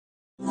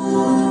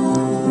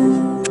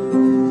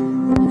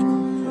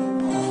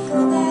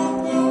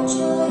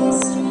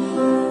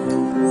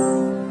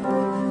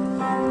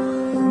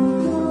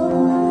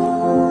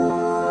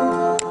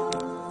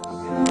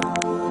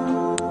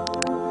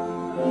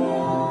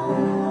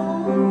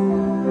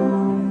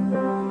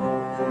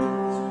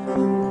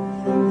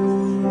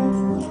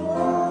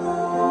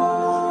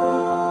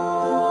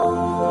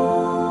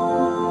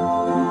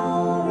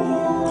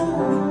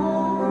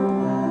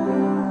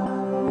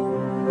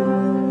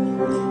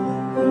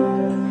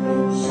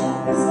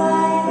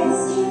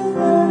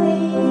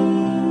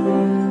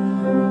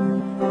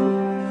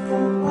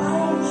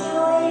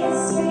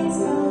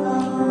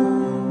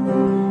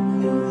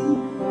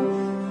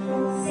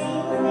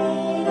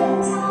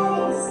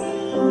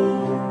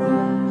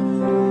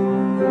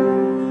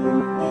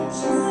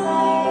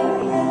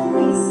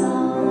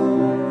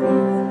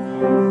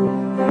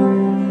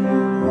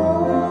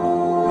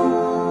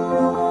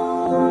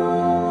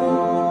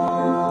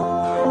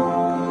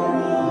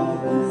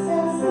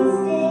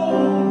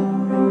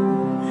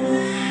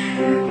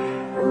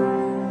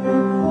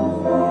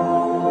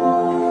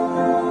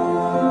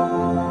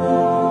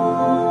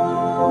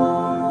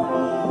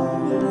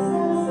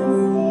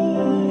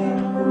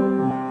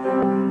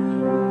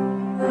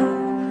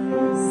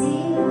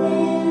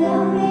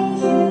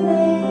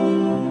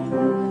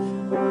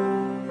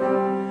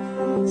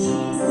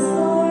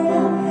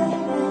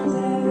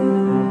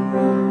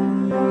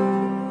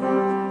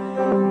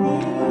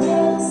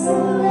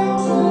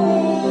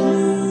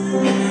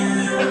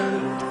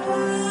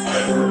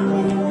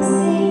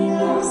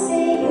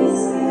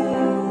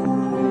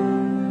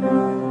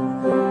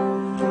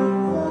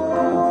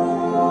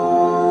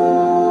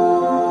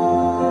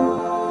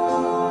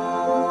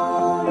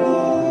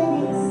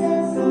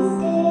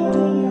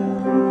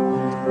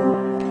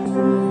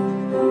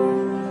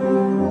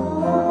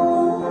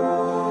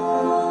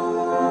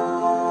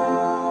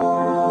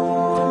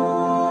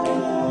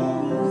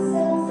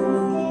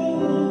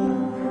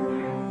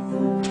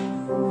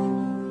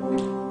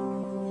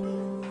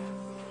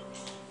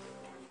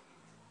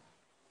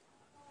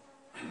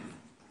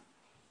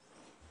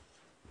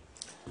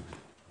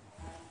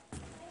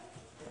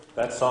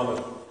That song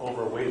is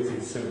over way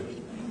too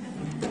soon.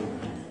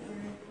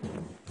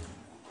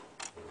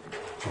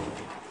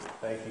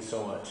 Thank you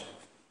so much.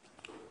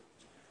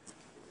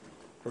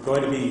 We're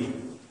going to be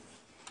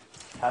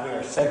having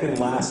our second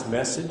last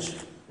message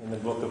in the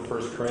book of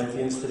 1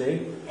 Corinthians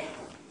today.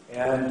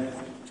 And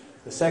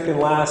the second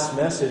last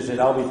message that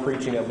I'll be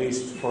preaching, at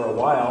least for a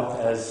while,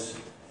 as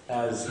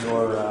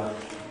your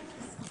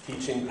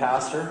teaching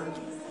pastor.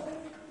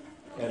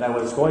 And I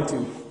was going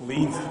to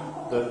leave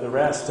the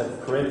rest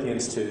of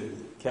Corinthians to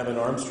Kevin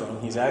Armstrong.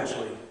 His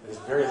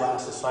very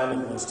last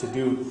assignment was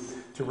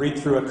to read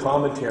through a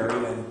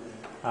commentary and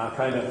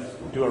kind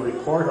of do a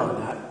report on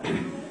that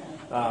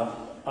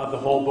of the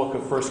whole book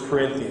of 1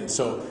 Corinthians.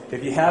 So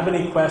if you have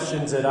any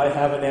questions that I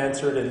haven't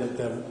answered and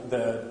that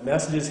the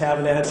messages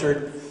haven't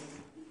answered,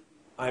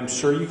 I'm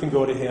sure you can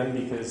go to him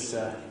because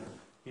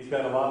he's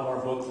got a lot more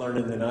book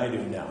learning than I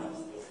do now.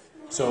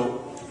 So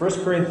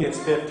 1 Corinthians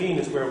 15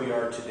 is where we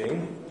are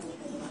today.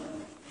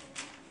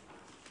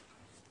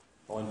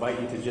 I'll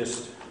invite you to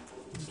just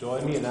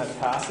join me in that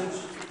passage.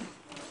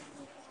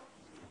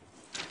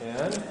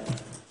 And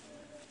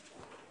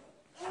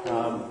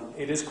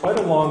it is quite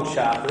a long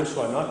chapter,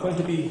 so I'm not going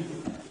to be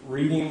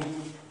reading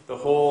the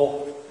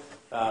whole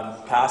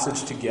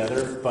passage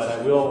together, but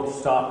I will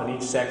stop in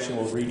each section.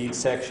 We'll read each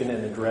section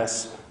and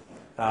address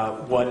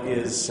what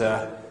is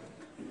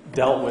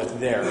dealt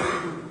with there.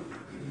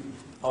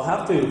 I'll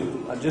have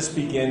to just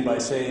begin by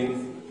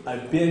saying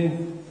I've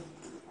been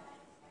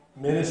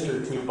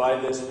ministered to by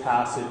this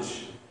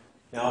passage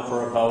now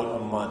for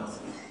about a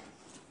month.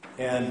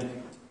 And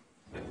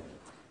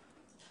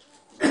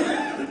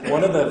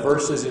one of the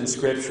verses in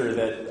Scripture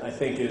that I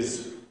think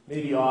is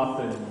maybe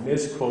often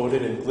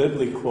misquoted and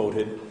glibly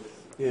quoted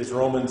is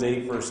Romans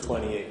 8, verse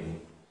 28.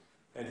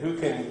 And who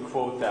can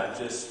quote that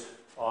just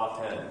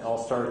offhand?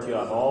 I'll start with you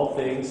off. All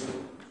things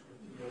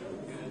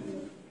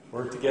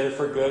work together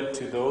for good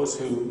to those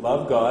who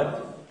love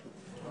God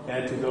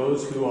and to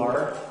those who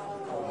are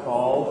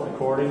called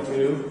according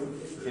to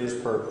His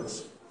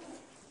purpose.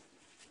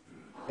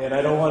 And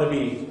I don't want to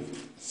be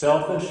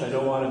selfish. I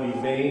don't want to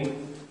be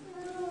vain.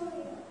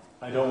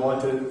 I don't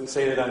want to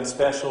say that I'm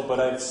special, but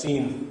I've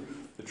seen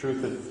the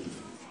truth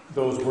of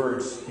those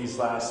words these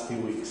last few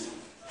weeks.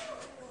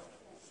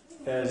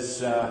 As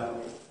the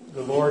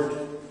Lord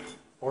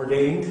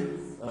ordained,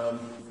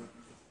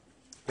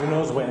 who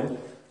knows when,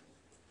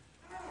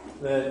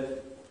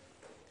 that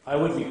I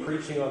would be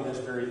preaching on this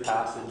very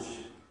passage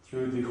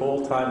through the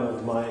whole time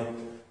of my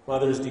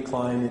mother's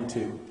decline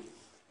into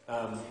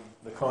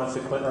the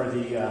consequent or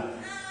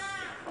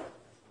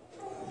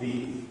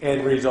the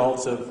end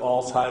results of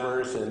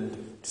Alzheimer's, and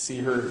to see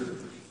her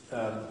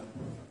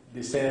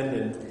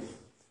descend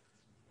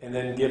and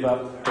then give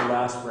up her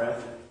last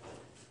breath.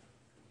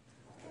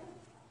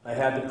 I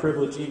had the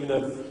privilege even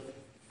of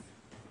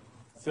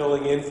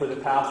filling in for the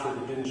pastor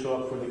that didn't show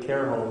up for the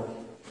care home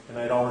and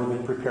I'd already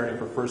been preparing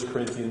for 1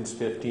 Corinthians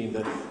 15,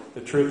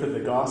 the truth of the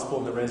gospel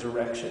and the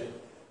resurrection.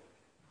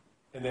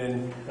 And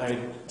then I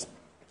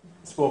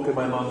spoke at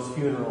my mom's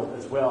funeral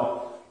as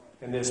well,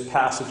 and this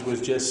passage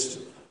was just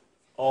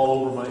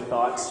all over my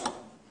thoughts.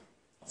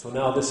 So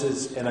now this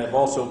is, and I've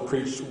also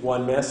preached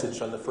one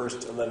message on the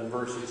first 11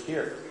 verses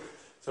here.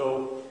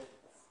 So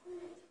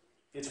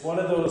it's one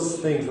of those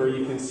things where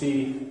you can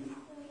see,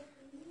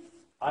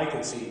 I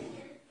can see,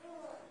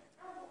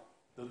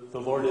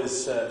 the Lord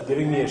is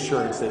giving me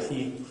assurance that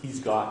He's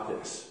got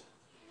this,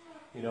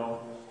 you know,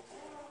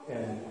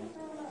 and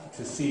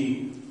to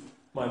see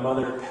my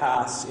mother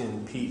pass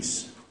in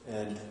peace,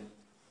 and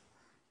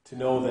to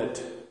know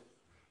that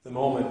the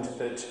moment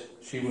that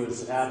she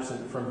was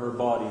absent from her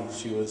body,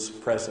 she was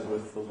present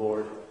with the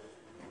Lord,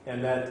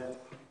 and that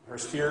her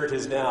spirit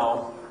is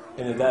now,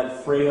 and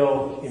that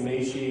frail,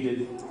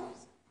 emaciated,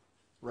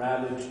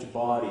 ravaged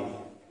body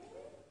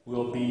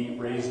will be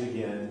raised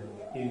again,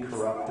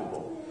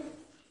 incorruptible.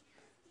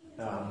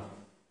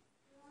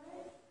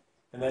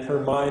 And that her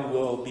mind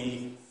will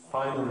be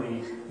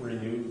finally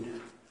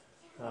renewed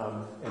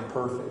and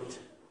perfect.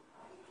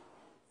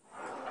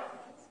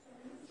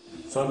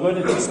 So I'm going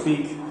to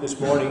speak this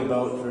morning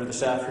or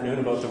this afternoon,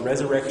 about the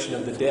resurrection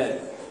of the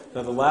dead.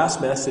 Now, the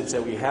last message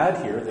that we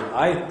had here, that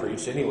I had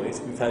preached anyways,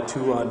 we've had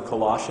two on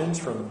Colossians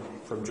from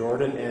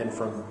Jordan and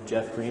from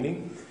Jeff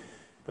Greening.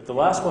 But the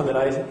last one that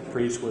I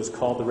preached was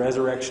called The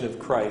Resurrection of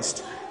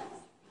Christ.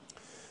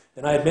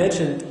 And I had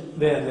mentioned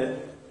then that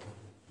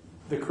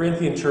the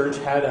Corinthian church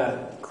had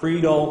a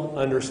creedal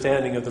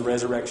understanding of the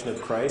resurrection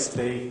of Christ.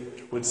 They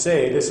would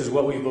say, this is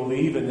what we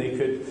believe, and they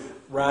could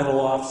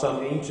rattle off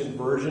some ancient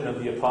version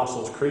of the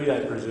Apostles' Creed, I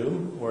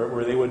presume,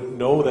 where they would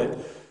know that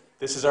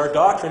this is our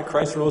doctrine,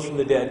 Christ rose from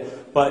the dead.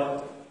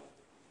 But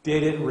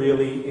did it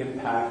really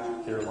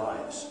impact their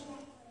lives?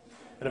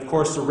 And of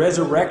course, the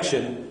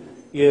resurrection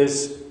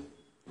is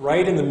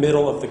right in the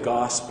middle of the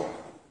gospel.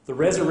 The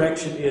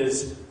resurrection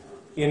is,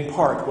 in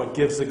part, what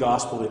gives the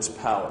gospel its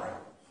power.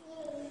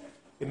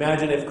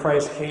 Imagine if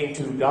Christ came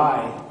to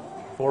die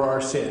for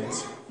our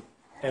sins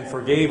and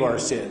forgave our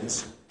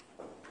sins,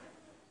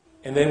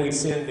 and then we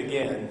sinned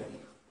again,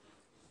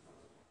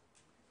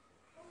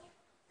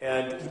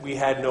 and we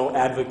had no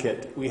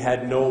advocate. We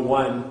had no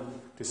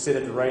one to sit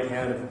at the right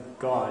hand of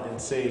God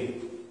and say,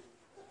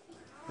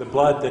 the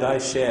blood that I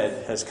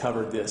shed has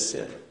covered this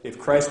sin. If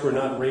Christ were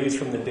not raised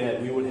from the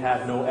dead, we would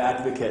have no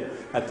advocate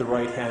at the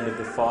right hand of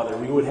the Father.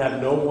 We would have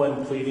no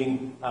one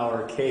pleading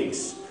our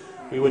case.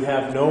 We would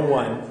have no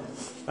one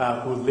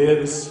who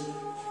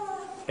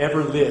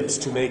ever lives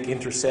to make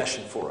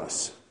intercession for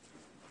us.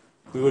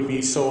 We would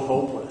be so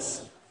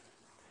hopeless.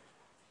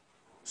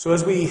 So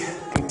as we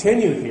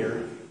continue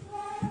here,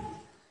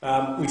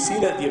 we see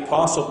that the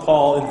Apostle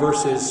Paul in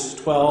verses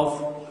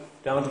 12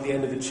 down to the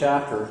end of the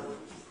chapter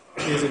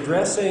is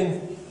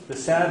addressing the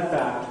sad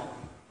fact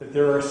that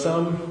there are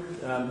some,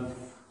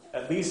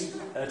 at least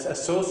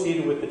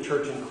associated with the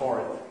church in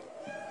Corinth,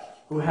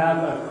 who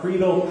have a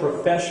creedal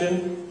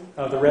profession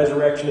of the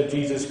resurrection of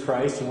Jesus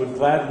Christ and would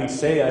gladly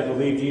say, I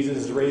believe Jesus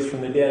is raised from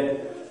the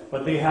dead,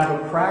 but they have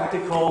a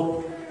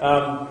practical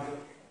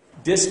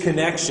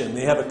disconnection.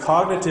 They have a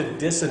cognitive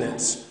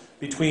dissonance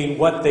between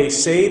what they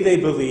say they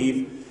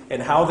believe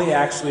and how they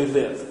actually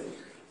live.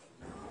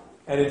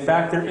 And in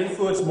fact, they're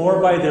influenced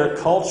more by their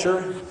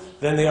culture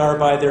than they are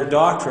by their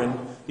doctrine,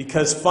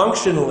 because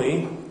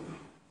functionally,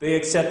 they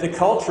accept the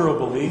cultural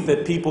belief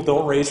that people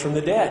don't raise from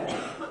the dead.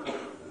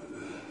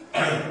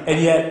 And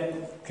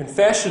yet,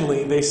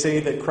 confessionally, they say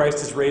that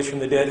Christ is raised from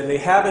the dead, and they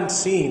haven't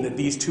seen that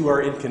these two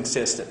are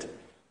inconsistent.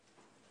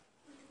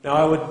 Now,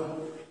 I would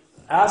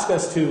ask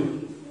us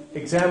to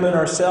examine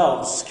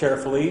ourselves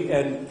carefully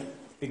and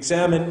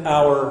examine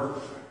our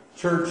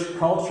church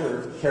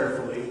culture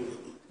carefully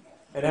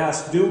and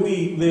ask, do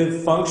we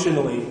live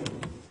functionally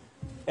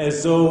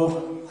as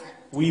though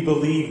we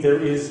believe there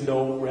is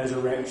no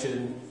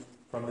resurrection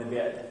from the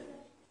dead?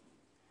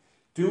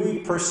 Do we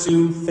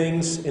pursue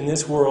things in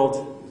this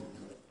world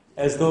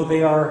as though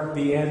they are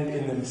the end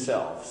in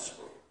themselves?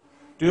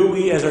 Do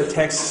we, as our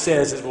text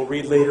says, as we'll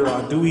read later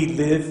on, do we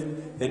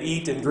live and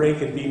eat and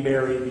drink and be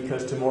merry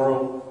because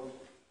tomorrow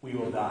we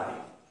will die?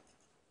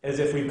 As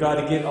if we've got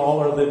to get all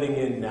our living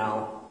in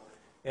now,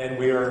 and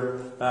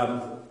we're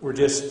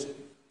just,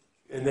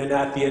 and then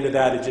at the end of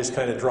that it just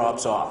kind of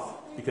drops off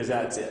because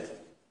that's it.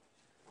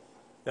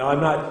 Now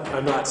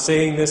I'm not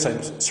saying this.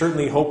 I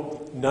certainly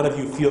hope none of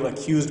you feel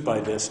accused by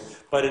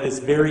this, but it is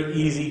very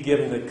easy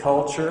given the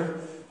culture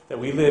that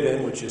we live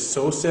in, which is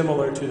so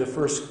similar to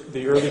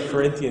the early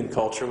Corinthian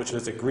culture, which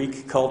was a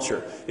Greek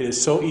culture. It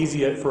is so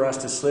easy for us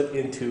to slip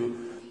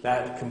into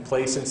that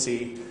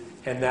complacency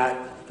and that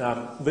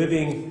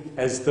living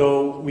as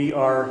though we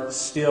are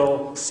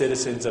still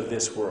citizens of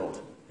this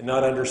world, and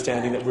not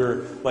understanding that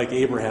we're like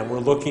Abraham. We're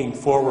looking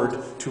forward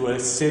to a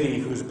city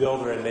whose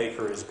builder and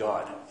maker is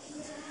God.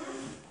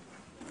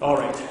 All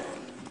right.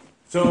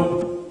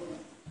 So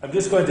I'm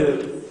just going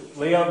to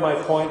lay out my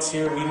points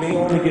here. We may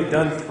only get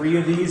done 3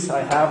 of these.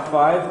 I have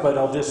 5, but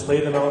I'll just lay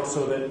them out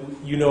so that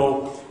you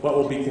know what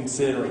we'll be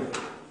considering.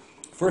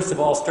 First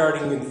of all,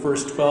 starting in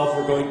verse 12,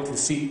 we're going to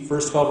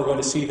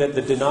see that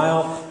the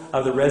denial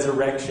of the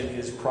resurrection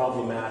is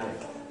problematic.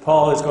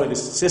 Paul is going to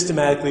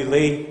systematically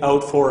lay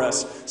out for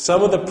us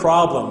some of the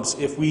problems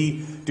if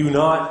we do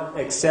not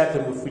accept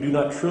and if we do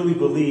not truly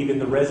believe in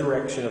the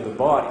resurrection of the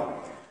body.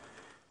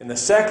 And the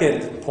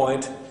second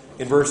point,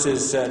 in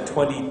verses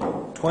 20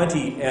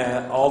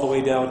 all the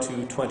way down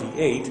to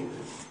 28,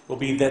 will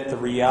be that the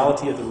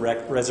reality of the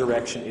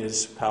resurrection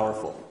is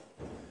powerful.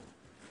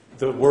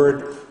 The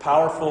word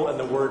powerful and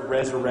the word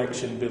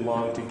resurrection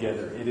belong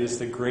together. It is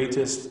the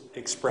greatest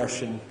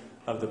expression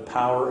of the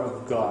power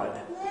of God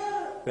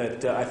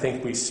that I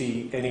think we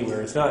see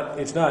anywhere.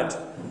 It's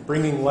not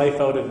bringing life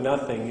out of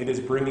nothing. It is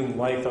bringing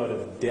life out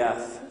of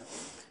death.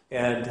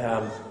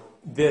 And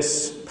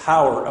this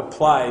power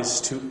applies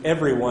to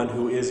everyone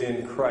who is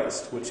in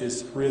Christ, which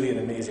is really an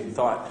amazing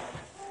thought.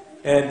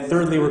 And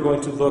thirdly, we're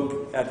going to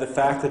look at the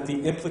fact that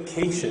the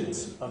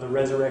implications of the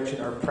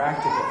resurrection are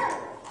practical.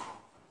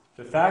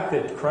 The fact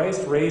that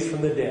Christ raised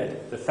from the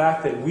dead, the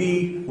fact that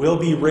we will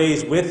be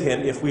raised with him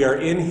if we are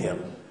in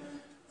him,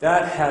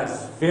 that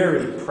has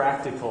very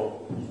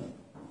practical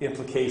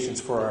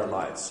implications for our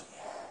lives.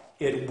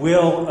 It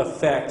will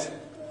affect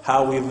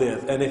how we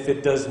live. And if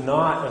it does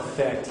not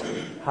affect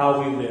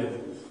how we live,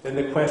 then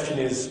the question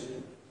is,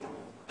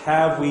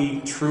 have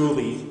we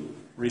truly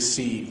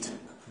received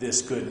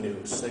this good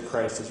news that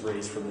Christ is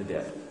raised from the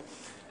dead?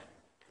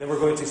 Then we're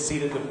going to see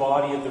that the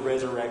body of the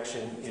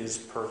resurrection is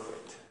perfect.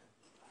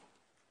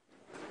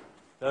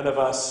 None of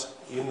us,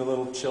 even the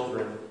little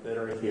children that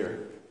are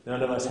here,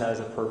 none of us has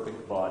a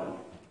perfect body.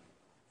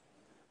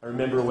 I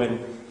remember when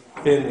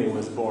Finley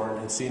was born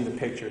and seeing the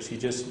pictures, he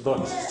just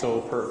looked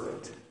so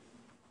perfect.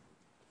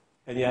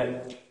 And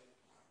yet,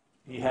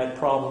 he had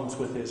problems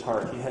with his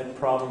heart. He had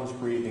problems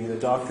breathing. The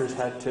doctors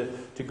had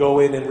to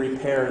go in and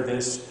repair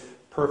this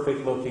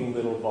perfect-looking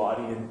little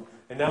body.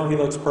 And now he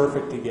looks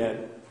perfect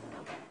again.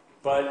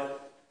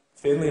 But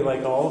Finley,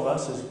 like all of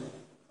us, is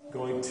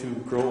going to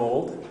grow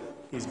old.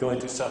 He's going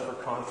to suffer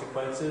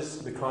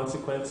the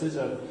consequences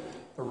of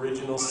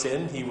original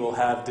sin. He will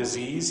have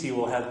disease. He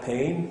will have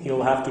pain. He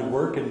will have to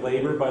work and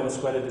labor by the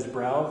sweat of his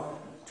brow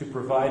to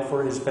provide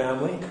for his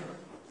family.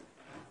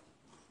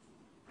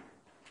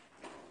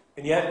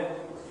 And yet,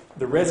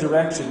 the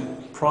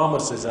resurrection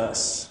promises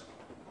us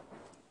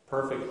a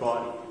perfect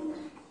body.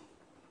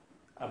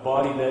 A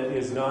body that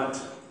is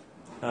not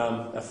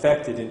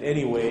affected in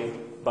any way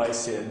by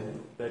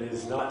sin, that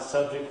is not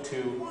subject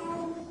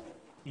to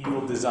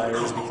evil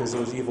desires, because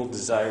those evil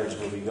desires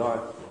will be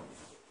gone.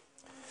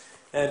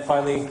 And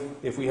finally,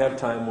 if we have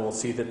time, we'll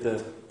see that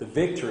the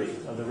victory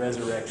of the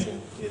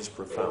resurrection is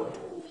profound.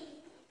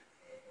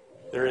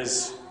 There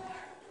is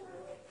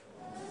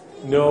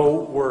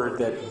no word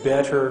that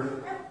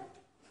better,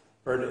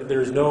 or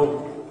there's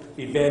no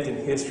event in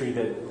history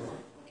that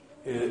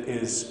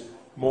is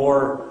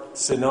more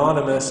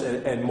synonymous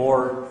and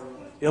more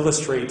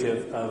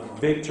illustrative of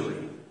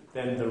victory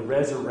than the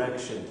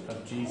resurrection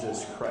of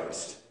Jesus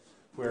Christ,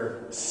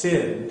 where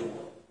sin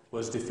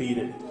was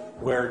defeated,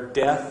 where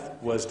death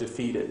was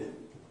defeated.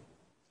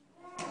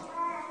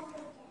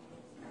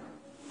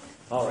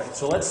 All right,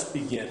 so let's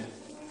begin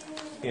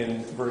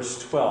in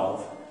verse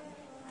 12.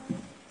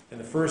 And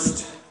the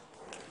first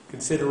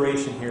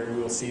consideration here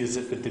we will see is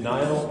that the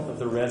denial of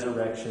the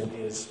resurrection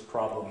is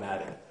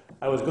problematic.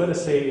 I was going to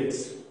say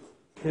it's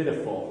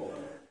pitiful,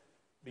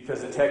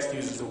 because the text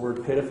uses the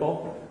word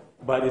pitiful,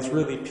 but it's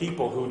really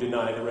people who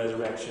deny the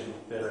resurrection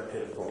that are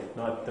pitiful,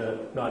 not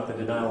the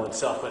denial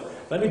itself. But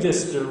let me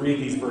just read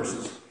these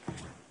verses.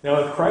 Now,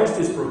 if Christ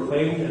is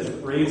proclaimed as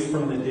raised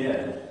from the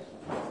dead,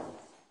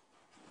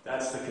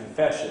 that's the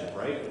confession,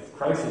 right? If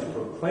Christ is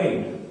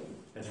proclaimed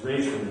as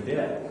raised from the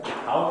dead,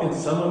 how can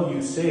some of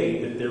you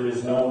say that there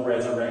is no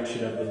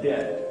resurrection of the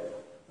dead?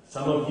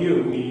 Some of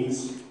you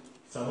means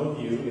some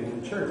of you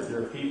in the church. There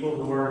are people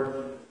who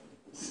are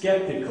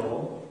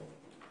skeptical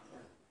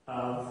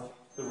of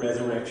the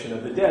resurrection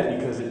of the dead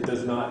because it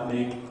does not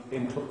make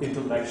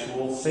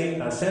intellectual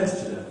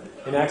sense to them.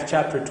 In Acts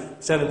chapter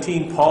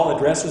 17, Paul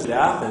addresses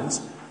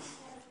Athens,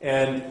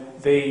 and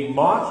they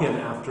mock him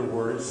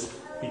afterwards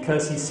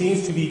because he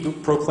seems to be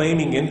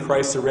proclaiming in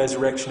Christ the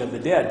resurrection of the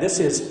dead. This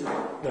is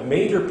a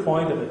major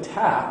point of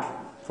attack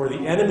for the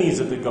enemies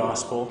of the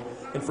gospel,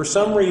 and for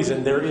some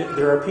reason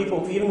there are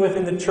people even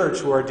within the church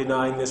who are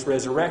denying this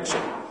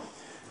resurrection.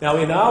 Now,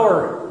 in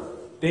our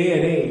day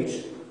and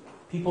age,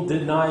 people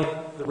deny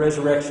the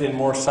resurrection in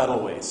more subtle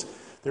ways.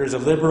 There's a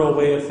liberal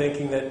way of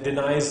thinking that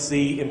denies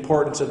the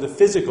importance of the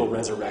physical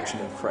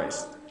resurrection of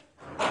Christ.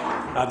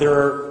 There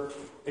are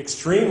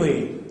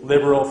extremely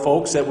liberal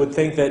folks that would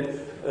think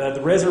that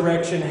the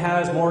resurrection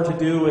has more to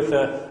do with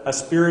a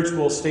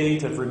spiritual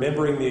state of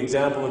remembering the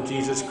example of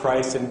Jesus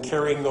Christ and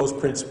carrying those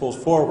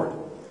principles forward.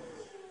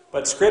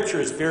 But Scripture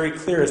is very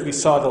clear, as we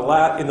saw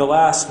in the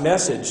last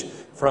message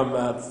from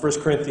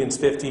 1 Corinthians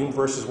 15,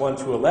 verses 1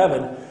 to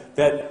 11,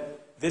 that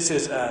this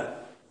is a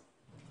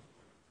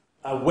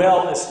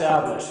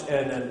well-established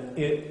and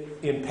an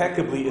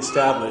impeccably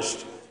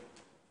established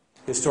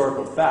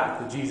historical fact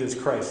that Jesus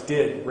Christ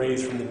did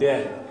raise from the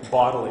dead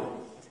bodily.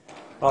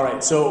 All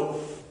right, so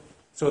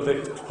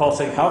Paul's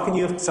saying, how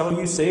can some of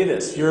you say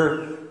this?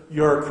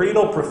 Your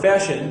creedal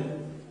profession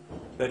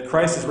that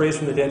Christ is raised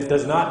from the dead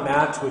does not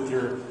match with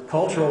your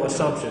cultural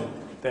assumption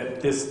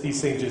that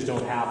these things just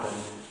don't happen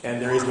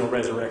and there is no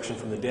resurrection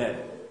from the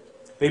dead.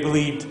 They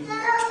believed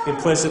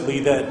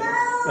implicitly that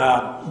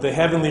the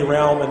heavenly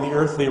realm and the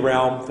earthly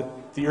realm,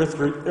 the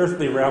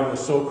earthly realm was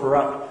so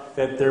corrupt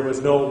that there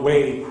was no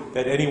way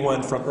that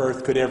anyone from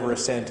earth could ever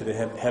ascend to the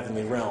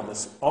heavenly realm.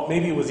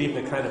 Maybe it was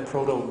even a kind of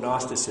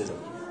proto-Gnosticism.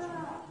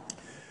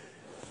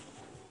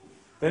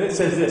 Then it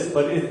says this,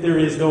 but if there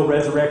is no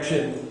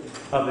resurrection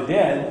of the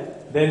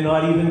dead, then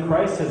not even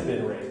Christ has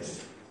been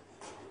raised.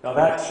 Now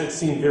that should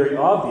seem very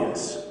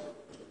obvious,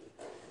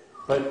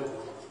 but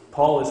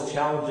Paul is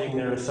challenging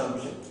their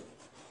assumption.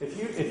 If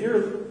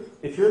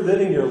you're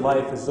living your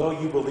life as though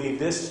you believe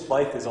this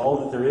life is all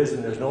that there is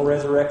and there's no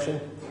resurrection,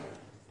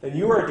 then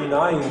you are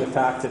denying the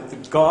fact that the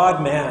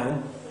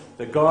God-man,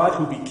 the God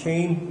who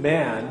became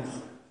man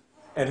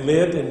and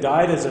lived and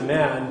died as a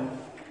man,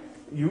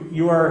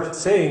 you are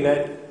saying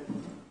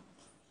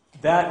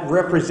that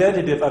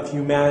representative of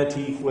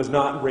humanity was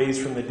not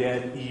raised from the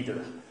dead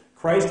either.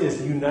 Christ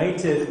is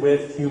united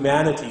with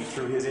humanity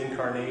through his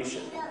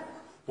incarnation.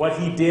 What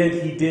he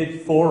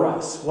did for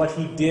us. What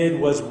he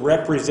did was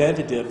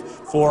representative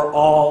for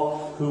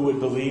all who would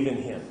believe in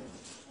him.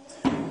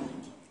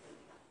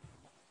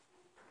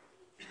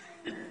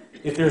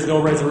 If there's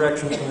no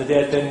resurrection from the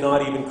dead, then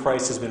not even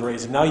Christ has been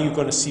raised. And now you're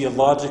going to see a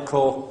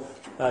logical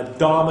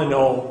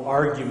domino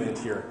argument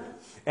here.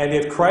 And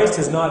if Christ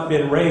has not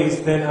been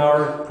raised, then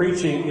our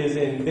preaching is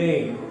in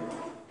vain,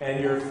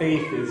 and your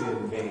faith is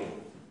in vain.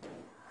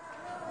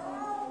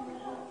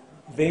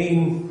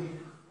 Vain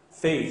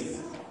faith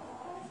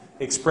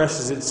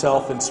expresses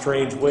itself in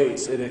strange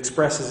ways. It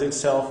expresses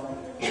itself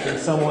in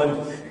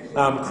someone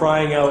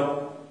crying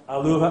out,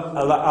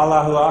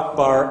 Allahu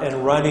Akbar,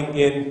 and running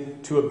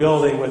into a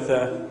building with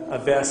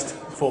a vest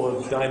full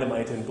of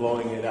dynamite and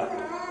blowing it up.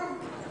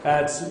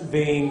 That's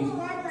vain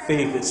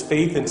faith. It's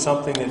faith in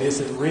something that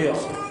isn't real.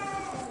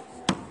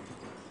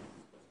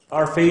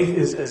 Our faith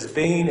is as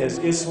vain as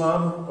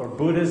Islam or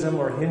Buddhism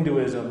or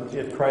Hinduism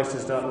if Christ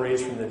is not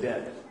raised from the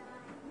dead.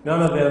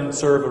 None of them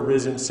serve a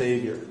risen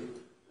Savior.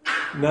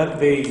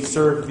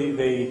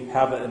 They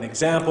have an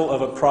example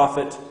of a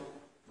prophet,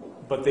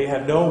 but they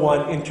have no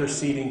one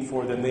interceding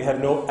for them. They have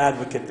no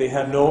advocate. They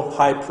have no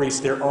high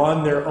priest. They're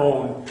on their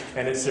own,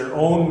 and it's their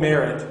own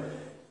merit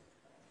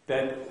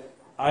that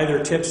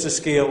either tips the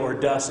scale or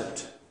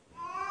doesn't.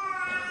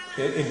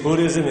 In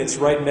Buddhism, it's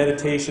right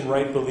meditation,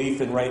 right belief,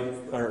 and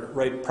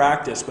right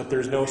practice, but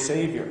there's no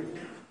Savior.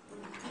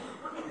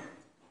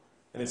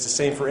 And it's the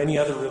same for any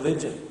other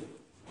religion.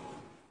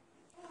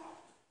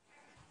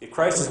 If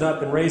Christ has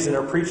not been raised, then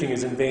our preaching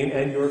is in vain,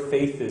 and your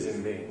faith is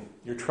in vain.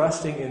 You're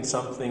trusting in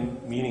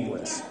something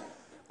meaningless.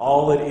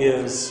 All it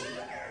is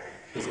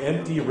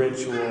empty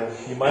ritual.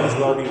 You might as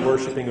well be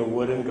worshiping a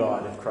wooden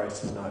god if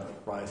Christ has not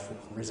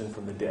risen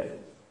from the dead.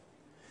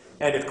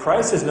 And if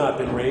Christ has not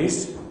been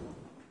raised,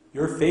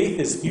 your faith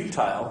is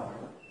futile.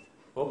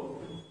 Oh,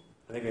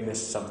 I think I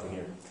missed something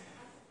here.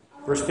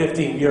 Verse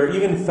 15, we are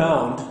even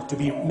found to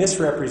be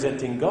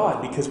misrepresenting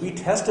God because we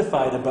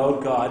testified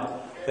about God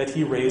that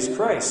he raised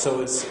Christ. So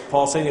it's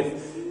Paul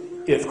saying,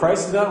 if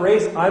Christ is not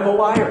raised, I'm a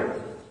liar.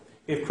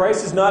 If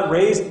Christ is not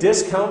raised,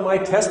 discount my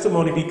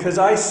testimony because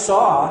I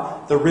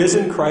saw the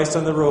risen Christ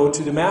on the road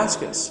to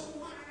Damascus.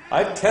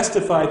 I've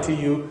testified to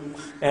you,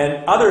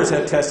 and others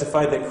have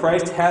testified that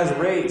Christ has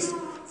raised.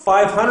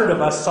 500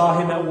 of us saw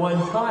him at one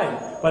time.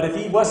 But if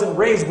he wasn't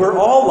raised, we're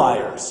all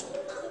liars.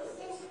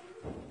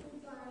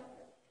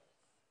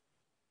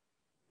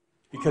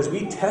 Because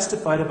we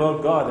testified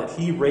about God that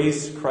he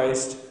raised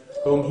Christ,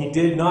 whom he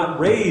did not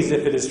raise,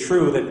 if it is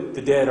true that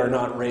the dead are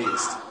not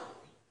raised.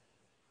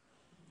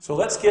 So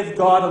let's give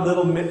God a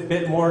little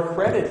bit more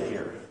credit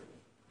here.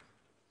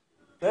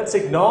 Let's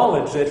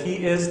acknowledge that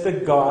he is the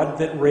God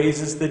that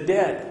raises the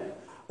dead.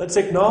 Let's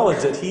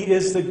acknowledge that he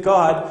is the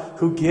God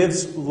who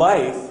gives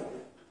life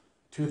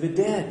to the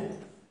dead.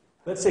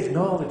 Let's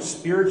acknowledge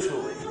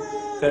spiritually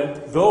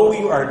that though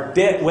we are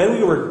dead, when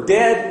we were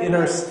dead in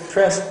our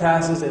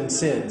trespasses and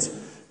sins,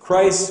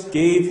 Christ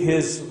gave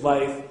his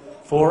life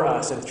for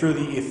us, and through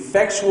the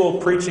effectual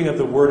preaching of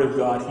the Word of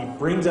God, he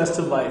brings us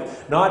to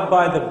life, not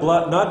by the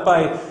blood, not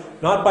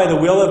by the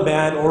will of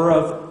man or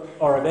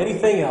of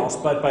anything else,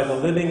 but by the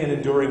living and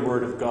enduring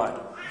Word of God.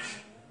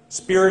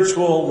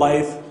 Spiritual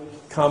life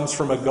comes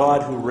from a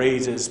God who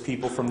raises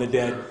people from the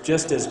dead,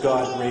 just as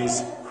God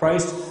raised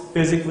Christ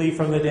physically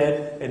from the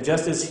dead, and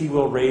just as he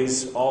will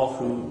raise all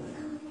who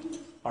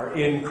are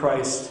in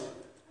Christ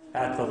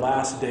at the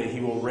last day,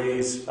 he will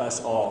raise us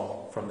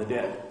all from the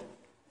dead.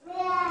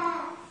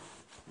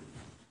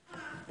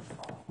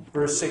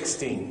 Verse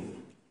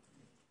 16.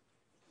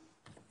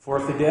 For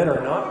if the dead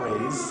are not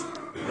raised,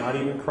 not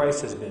even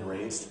Christ has been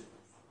raised.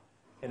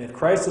 And if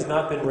Christ has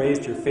not been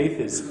raised, your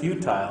faith is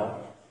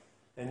futile,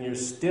 and you're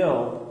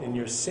still in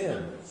your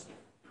sins.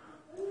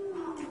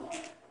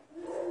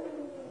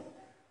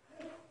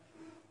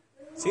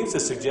 seems to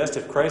suggest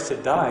if Christ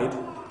had died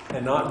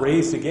and not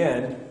raised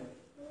again,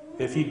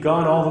 if he'd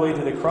gone all the way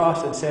to the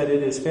cross and said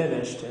it is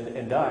finished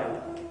and died,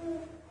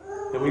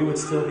 that we would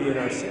still be in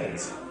our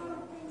sins.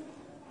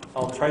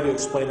 I'll try to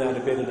explain that a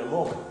bit in a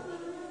moment.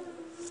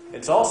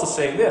 It's also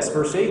saying this,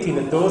 verse 18,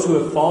 that those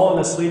who have fallen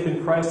asleep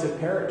in Christ have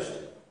perished.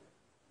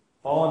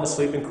 Fallen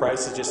asleep in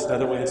Christ is just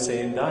another way of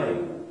saying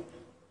dying.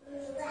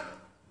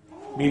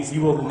 It means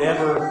you will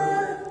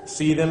never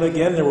see them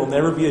again. There will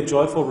never be a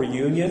joyful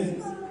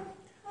reunion.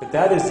 But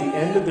that is the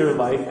end of their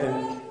life,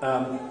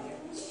 and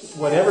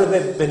whatever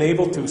they've been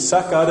able to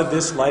suck out of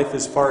this life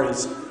as far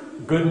as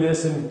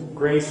goodness and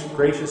grace,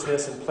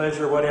 graciousness and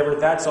pleasure, whatever,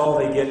 that's all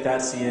they get.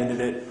 That's the end of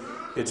it.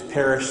 It's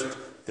perished.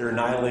 They're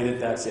annihilated.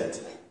 That's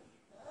it.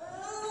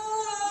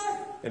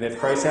 And if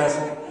Christ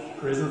hasn't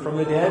risen from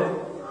the dead,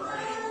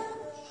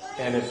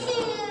 and if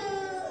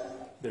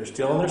they're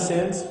still in their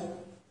sins,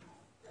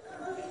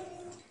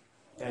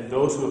 and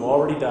those who have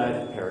already died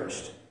have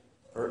perished,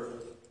 or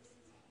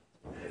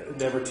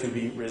never to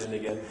be risen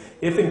again.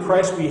 If in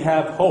Christ we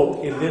have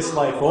hope in this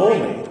life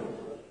only,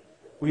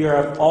 we are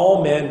of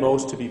all men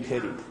most to be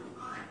pitied.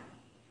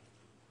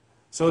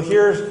 So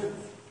here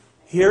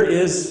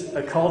is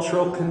a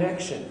cultural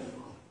connection.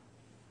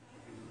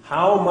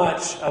 How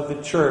much of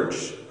the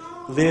church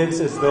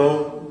lives as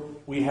though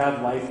we have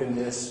hope in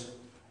this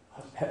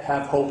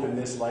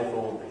life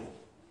only?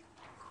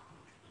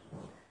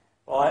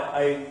 Well,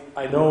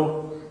 I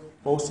know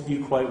most of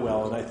you quite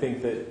well, and I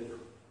think that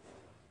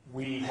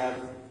we have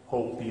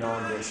hope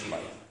beyond this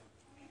life.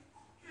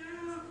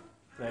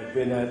 And I've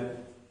been at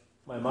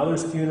my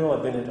mother's funeral,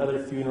 I've been at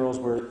other funerals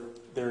where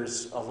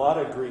there's a lot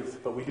of grief,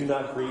 but we do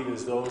not grieve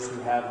as those who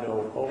have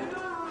no hope.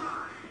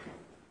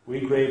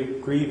 We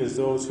grieve as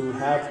those who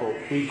have hope.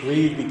 We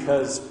grieve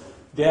because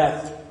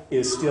death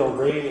is still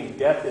reigning.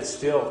 Death is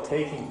still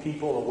taking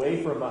people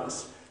away from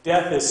us.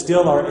 Death is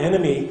still our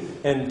enemy,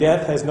 and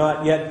death has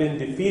not yet been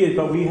defeated,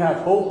 but we have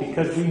hope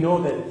because we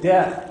know that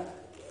death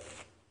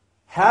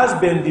has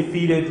been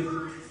defeated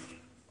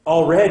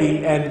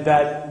already, and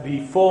that the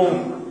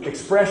full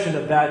expression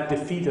of that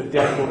defeat of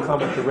death will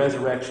come at the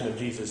resurrection of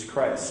Jesus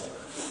Christ.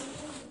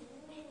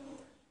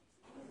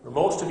 We're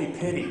most to be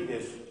pitied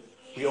if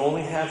we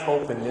only have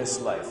hope in this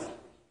life.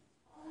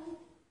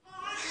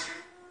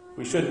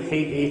 We shouldn't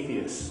hate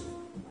atheists.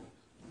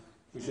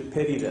 We should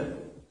pity them,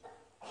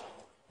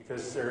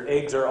 because their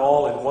eggs are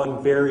all in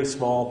one very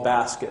small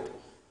basket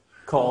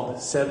called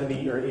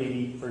 70 or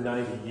 80 or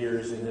 90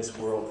 years in this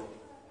world,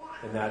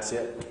 and that's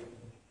it.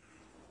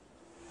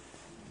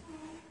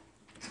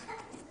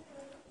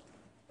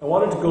 I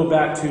wanted to go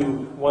back to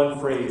one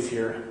phrase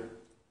here.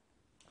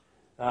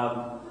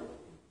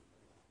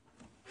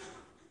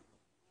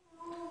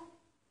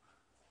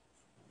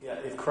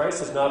 If Christ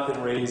has not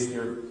been raised,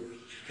 your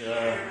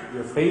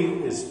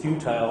faith is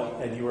futile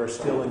and you are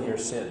still in your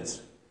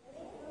sins.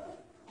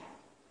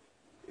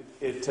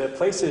 It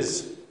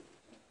places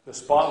the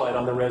spotlight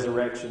on the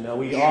resurrection. Now,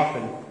 we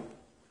often,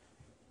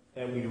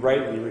 and we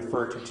rightly,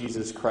 refer to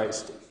Jesus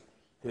Christ,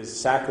 his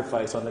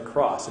sacrifice on the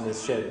cross and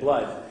his shed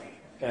blood,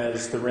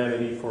 as the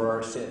remedy for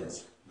our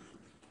sins.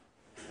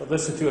 But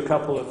listen to a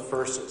couple of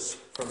verses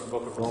from the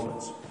book of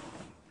Romans.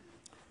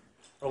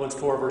 Romans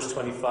 4, verse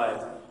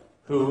 25.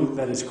 Who,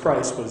 that is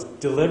Christ, was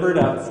delivered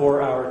up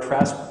for our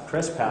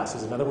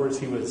trespasses. In other words,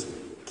 he was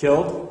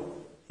killed.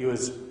 He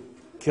was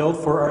killed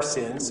for our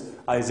sins.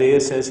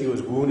 Isaiah says he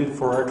was wounded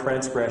for our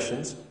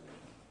transgressions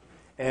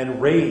and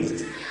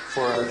raised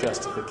for our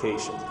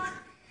justification.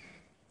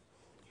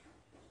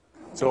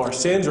 So our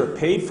sins are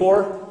paid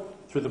for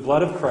through the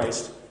blood of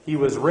Christ. He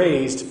was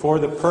raised for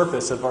the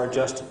purpose of our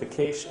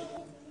justification.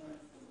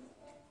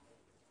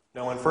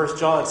 Now, in 1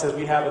 John, it says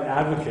we have an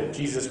advocate,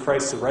 Jesus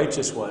Christ, the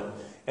righteous one.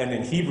 And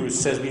in Hebrews,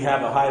 it says we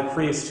have a high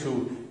priest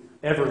who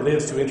ever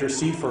lives to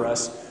intercede for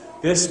us.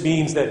 This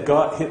means that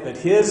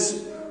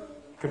his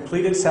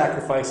completed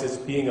sacrifice is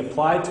being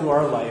applied to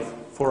our life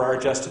for our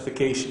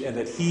justification, and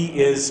that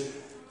he is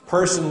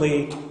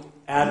personally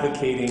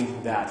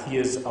advocating that. He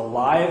is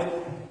alive,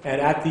 and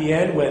at the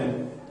end,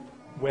 when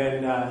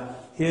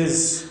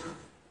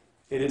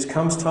it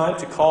comes time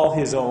to call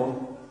his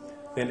own,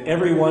 then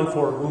everyone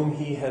for whom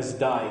he has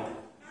died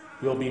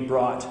will be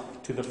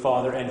brought to the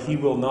Father, and he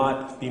will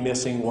not be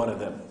missing one of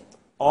them.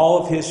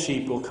 All of his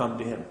sheep will come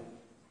to him.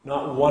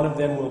 Not one of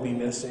them will be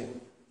missing.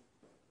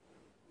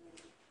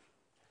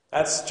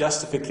 That's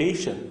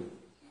justification,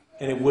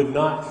 and it would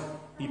not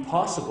be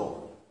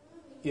possible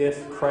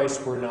if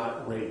Christ were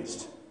not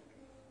raised.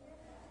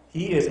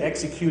 He has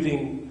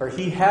executed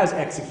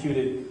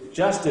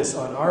justice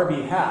on our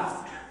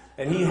behalf,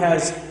 and he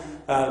has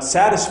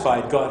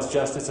satisfied God's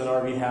justice on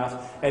our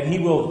behalf, and he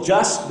will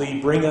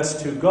justly bring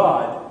us to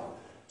God,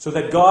 so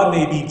that God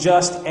may be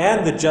just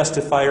and the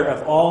justifier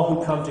of all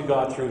who come to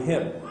God through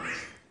him.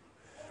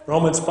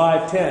 Romans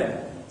 5:10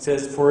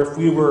 says, "For if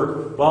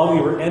while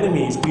we were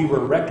enemies, we were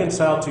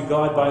reconciled to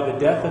God by the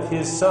death of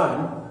his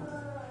Son,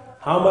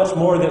 how much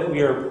more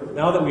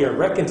now that we are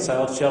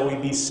reconciled, shall we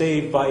be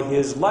saved by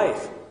his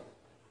life?"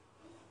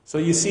 So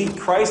you see,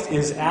 Christ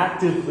is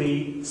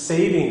actively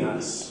saving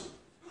us.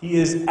 He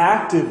is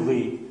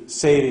actively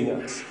saving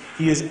us.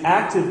 He is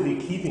actively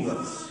keeping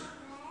us.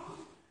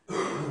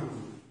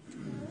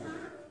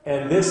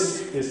 And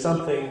this is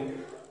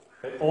something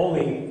that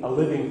only a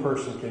living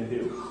person can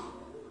do.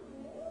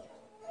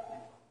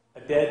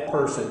 A dead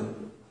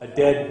person, a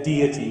dead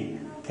deity,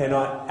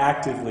 cannot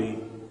actively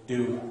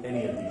do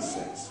any of these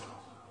things.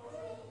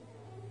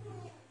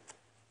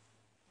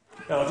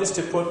 Now, just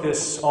to put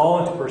this all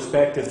into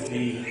perspective,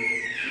 the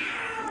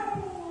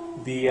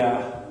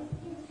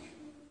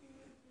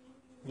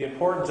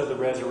importance of the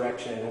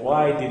resurrection and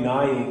why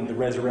denying the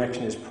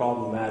resurrection is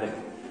problematic.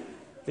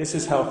 This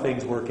is how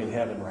things work in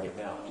heaven right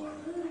now.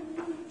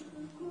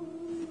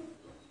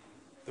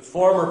 The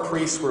former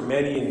priests were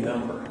many in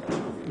number.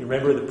 You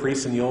remember the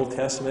priests in the Old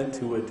Testament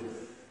who would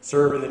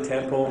serve in the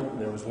temple?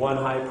 There was one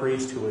high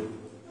priest who would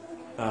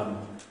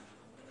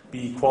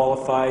be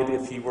qualified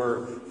if he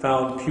were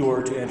found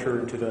pure to enter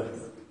into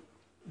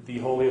the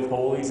Holy of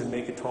Holies and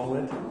make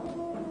atonement.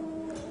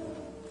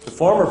 The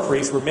former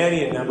priests were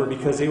many in number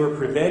because they were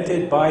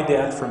prevented by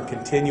death from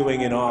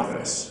continuing in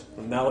office.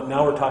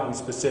 Now we're talking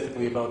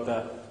specifically about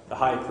the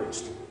high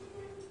priest.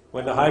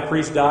 When the high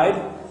priest died,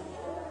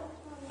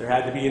 there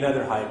had to be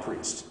another high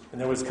priest.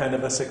 And there was kind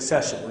of a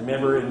succession.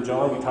 Remember in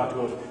John, we talked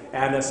about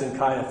Annas and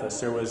Caiaphas.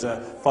 There was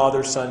a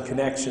father-son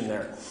connection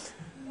there.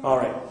 All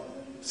right.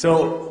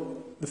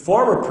 So the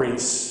former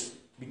priests,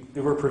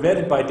 they were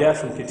prevented by death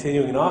from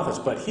continuing in office.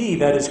 But he,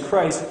 that is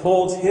Christ,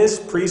 holds his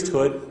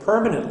priesthood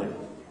permanently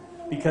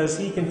because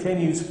he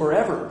continues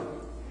forever.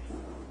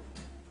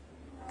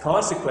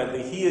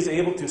 Consequently, he is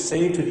able to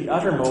save to the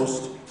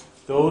uttermost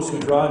those who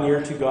draw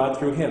near to God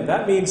through him.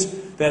 That means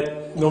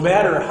that no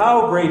matter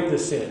how great the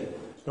sin,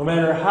 no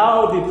matter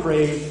how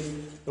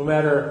depraved, no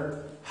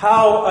matter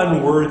how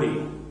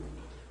unworthy,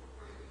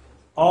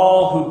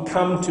 all who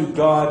come to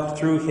God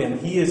through him,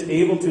 he is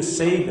able to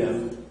save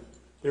them.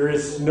 There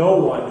is no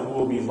one who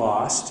will be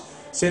lost,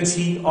 since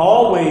he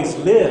always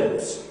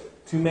lives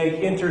to make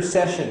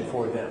intercession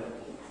for them.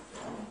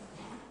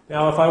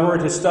 Now, if I were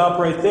to stop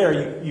right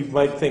there, you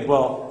might think,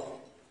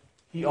 well,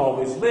 he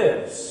always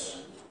lives.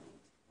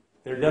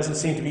 There doesn't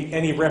seem to be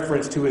any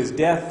reference to his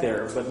death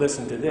there, but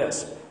listen to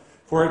this.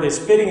 For it is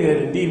fitting that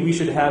indeed we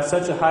should have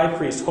such a high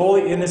priest,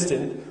 holy,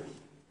 innocent,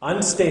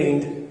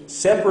 unstained,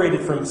 separated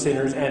from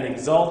sinners, and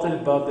exalted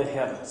above the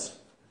heavens.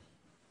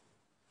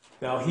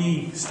 Now,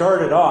 he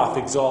started off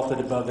exalted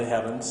above the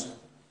heavens,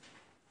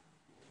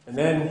 and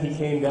then he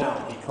came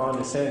down, he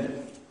condescended,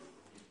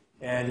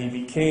 and he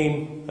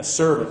became a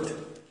servant,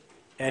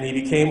 and he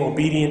became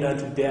obedient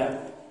unto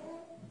death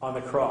on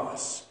the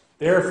cross.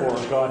 Therefore,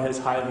 God has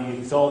highly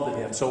exalted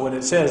him. So when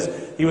it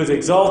says he was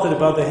exalted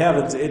above the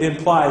heavens, it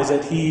implies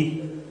that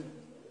he,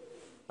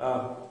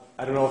 I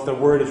don't know if the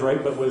word is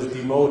right, but was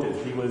demoted.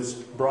 He was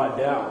brought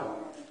down.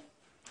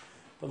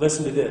 But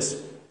listen to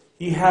this.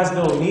 He has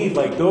no need,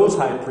 like those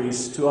high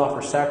priests, to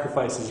offer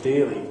sacrifices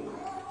daily,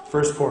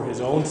 first for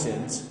his own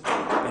sins,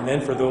 and then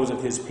for those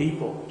of his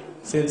people,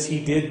 since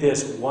he did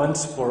this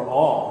once for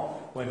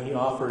all when he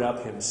offered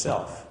up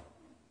himself.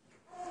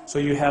 So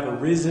you have a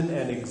risen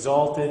and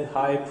exalted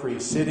high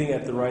priest sitting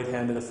at the right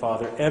hand of the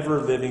Father, ever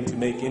living to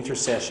make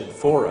intercession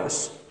for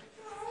us,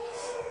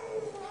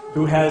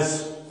 who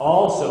has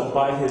also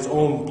by his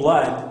own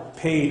blood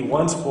paid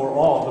once for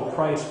all the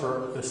price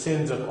for the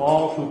sins of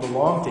all who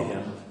belong to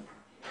him.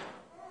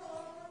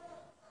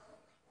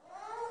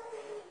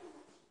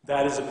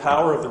 That is the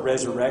power of the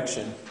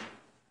resurrection.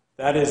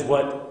 That is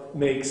what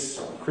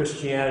makes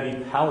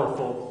Christianity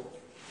powerful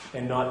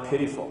and not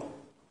pitiful.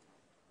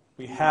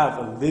 We have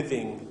a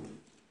living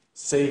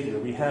Savior.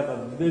 We have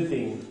a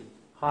living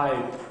high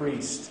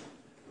priest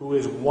who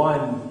is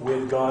one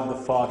with God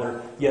the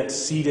Father, yet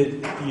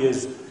seated. He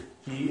is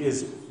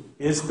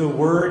the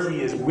Word.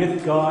 He is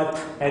with God,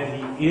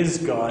 and he is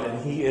God,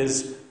 and he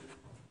is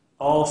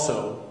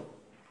also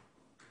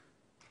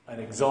an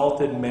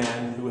exalted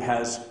man who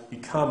has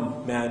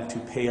become man to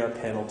pay our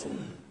penalty.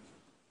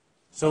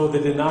 So the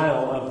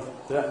denial of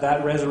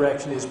that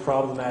resurrection is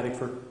problematic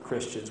for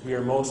Christians. We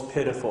are most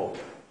pitiful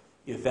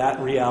if that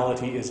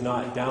reality is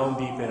not down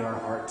deep in our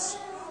hearts,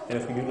 and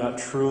if we do not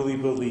truly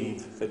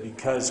believe that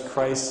because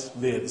Christ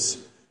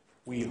lives,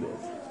 we live.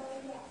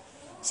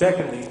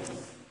 Secondly,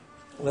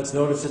 let's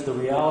notice that the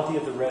reality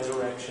of the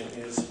resurrection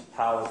is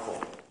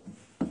powerful.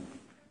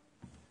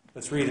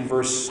 Let's read in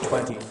verse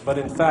 20. But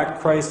in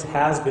fact, Christ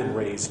has been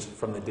raised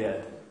from the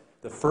dead,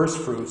 the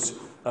firstfruits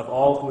of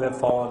all who have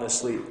fallen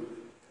asleep.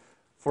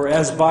 For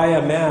as by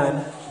a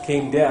man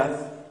came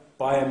death,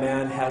 by a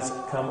man has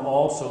come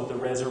also the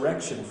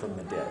resurrection from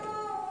the dead.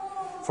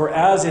 For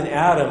as in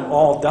Adam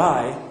all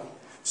die,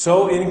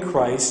 so in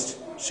Christ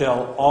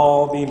shall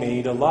all be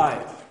made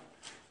alive.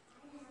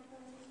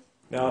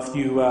 Now, if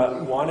you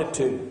wanted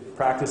to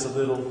practice a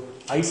little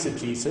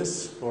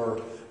eisegesis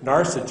or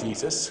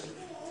narcigesis,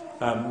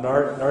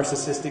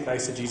 narcissistic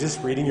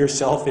eisegesis, reading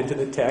yourself into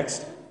the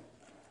text,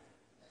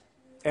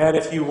 and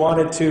if you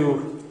wanted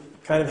to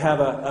kind of have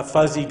a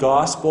fuzzy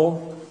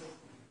gospel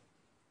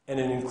and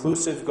an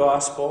inclusive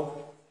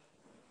gospel,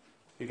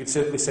 You could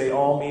simply say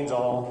all means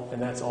all, and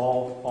that's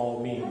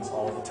all means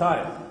all the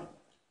time.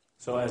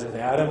 So as in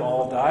Adam,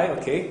 all die,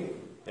 okay,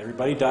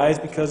 everybody dies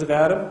because of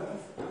Adam.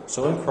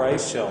 So in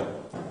Christ shall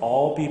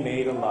all be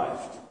made alive.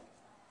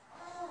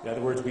 In other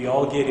words, we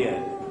all get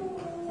in.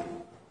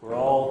 We're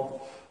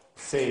all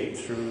saved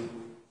through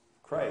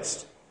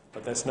Christ.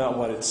 But that's not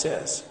what it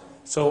says.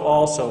 So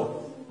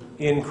also,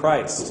 in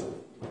Christ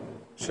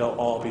shall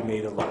all be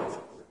made alive.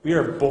 We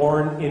are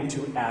born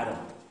into Adam.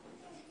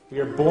 We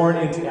are born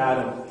into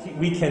Adam.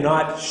 We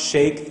cannot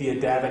shake the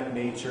Adamic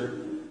nature.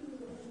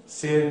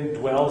 Sin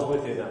dwells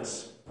within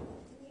us.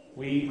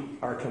 We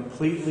are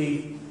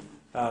completely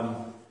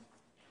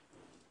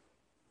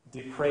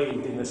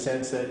depraved in the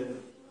sense that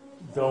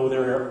though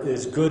there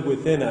is good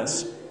within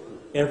us,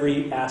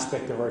 every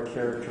aspect of our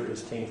character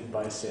is tainted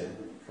by sin.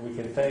 And we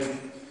can thank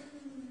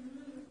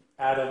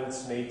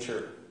Adam's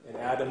nature and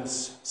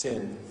Adam's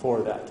sin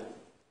for that.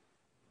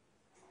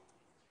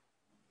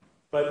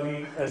 But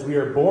as we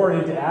are born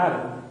into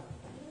Adam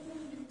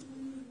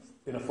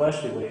in a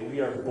fleshly way, we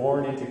are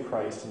born into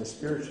Christ in a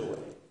spiritual way.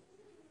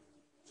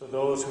 So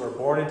those who are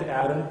born into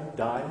Adam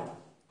die.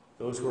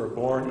 Those who are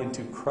born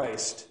into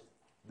Christ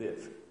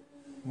live.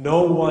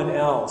 No one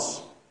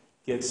else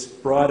gets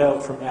brought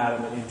out from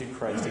Adam and into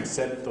Christ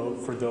except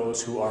for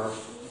those who are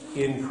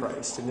in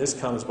Christ. And this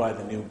comes by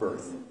the new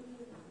birth.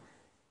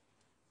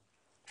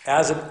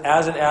 As in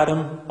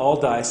Adam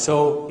all die,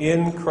 so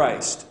in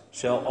Christ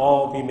shall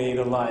all be made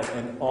alive,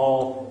 and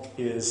all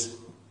is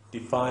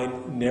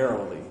defined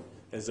narrowly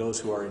as those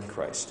who are in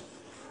Christ.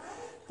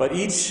 But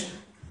each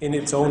in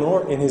his own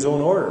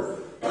order.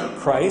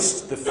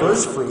 Christ, the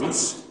first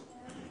fruits,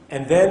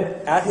 and then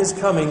at his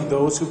coming,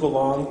 those who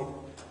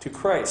belong to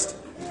Christ.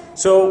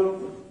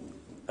 So,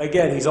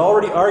 again, he's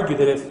already argued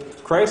that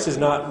if Christ is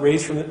not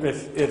raised from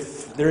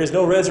if there is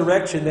no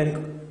resurrection,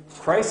 then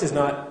Christ is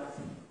not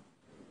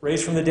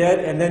raised from the dead,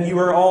 and then you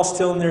are all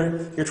still in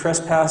your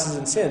trespasses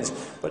and sins.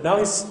 But now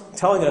he's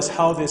telling us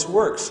how this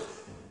works.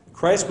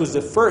 Christ was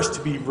the first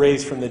to be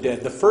raised from the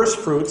dead. The first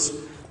fruits,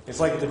 it's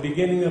like at the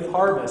beginning of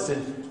harvest,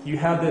 and you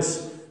have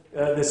this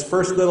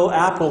first little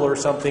apple or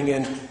something,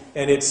 and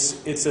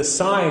it's a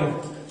sign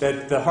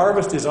that the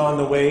harvest is on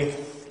the way,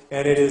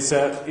 and it's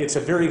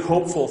a very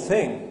hopeful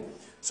thing.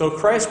 So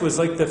Christ was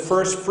like the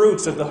first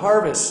fruits of the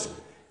harvest.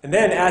 And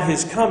then at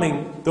his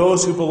coming,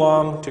 those who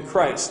belong to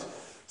Christ.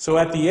 So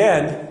at the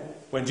end,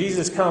 when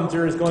Jesus comes,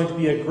 there is going to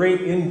be a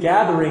great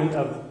ingathering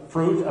of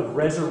fruit, of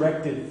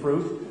resurrected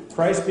fruit,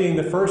 Christ being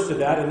the first of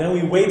that, and then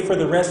we wait for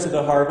the rest of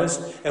the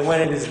harvest, and when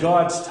it is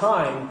God's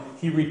time,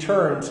 he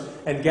returns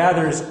and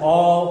gathers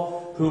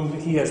all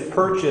whom he has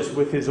purchased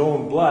with his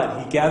own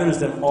blood. He gathers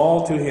them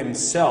all to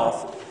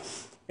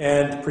himself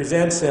and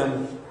presents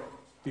them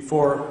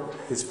before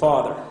his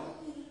Father.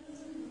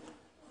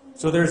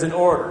 So there's an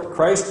order.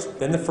 Christ,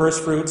 then the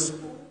first fruits,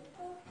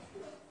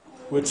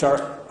 which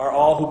are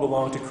all who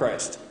belong to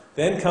Christ.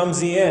 Then comes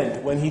the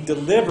end, when he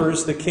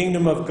delivers the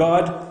kingdom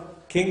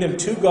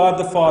to God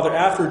the Father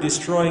after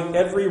destroying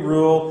every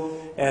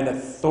rule and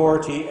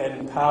authority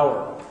and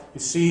power.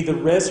 You see, the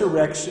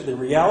resurrection, the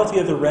reality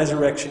of the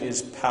resurrection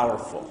is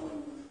powerful.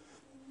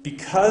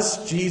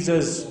 Because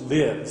Jesus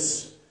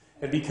lives,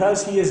 and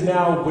because he is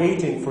now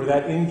waiting for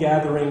that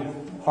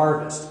ingathering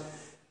harvest,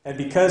 and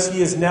because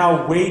he is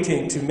now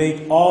waiting to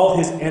make all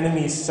his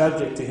enemies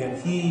subject to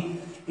him, he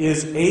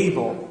is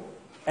able,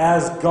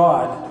 as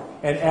God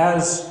and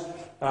as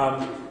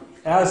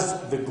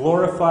the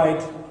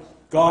glorified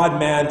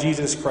God-man,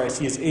 Jesus Christ,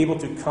 he is able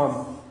to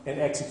come and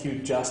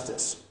execute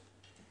justice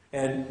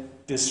and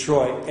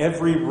destroy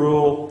every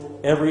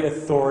rule, every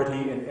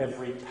authority, and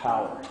every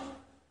power,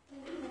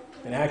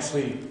 and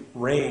actually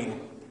reign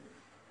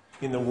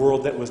in the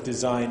world that was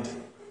designed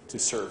to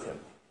serve him.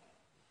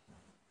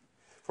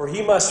 For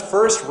he must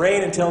first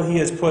reign until he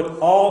has put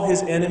all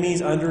his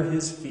enemies under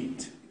his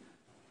feet.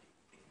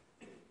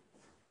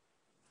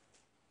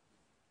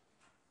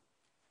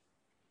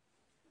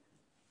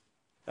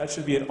 That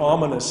should be an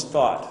ominous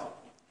thought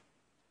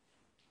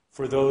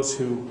for those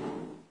who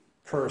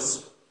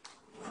curse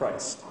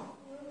Christ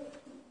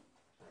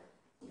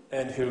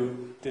and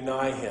who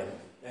deny him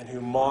and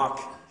who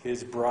mock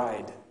his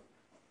bride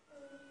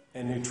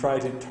and who try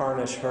to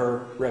tarnish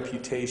her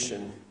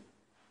reputation.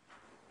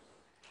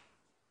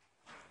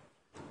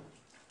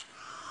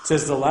 It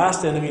says the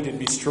last enemy to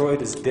be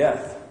destroyed is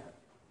death.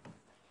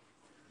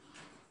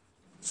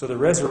 So the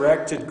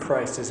resurrected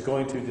Christ is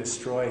going to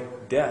destroy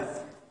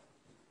death.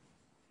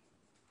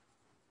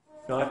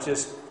 Not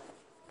just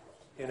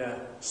in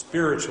a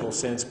spiritual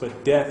sense,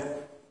 but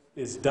death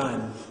is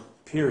done,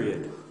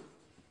 period.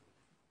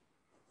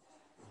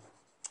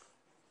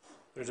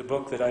 There's a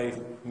book that I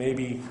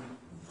maybe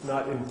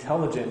not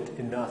intelligent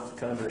enough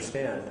to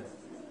understand,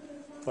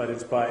 but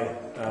it's by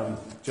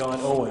John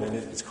Owen, and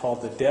it's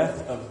called The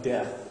Death of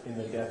Death in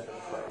the Death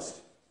of Christ.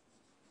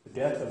 The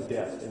Death of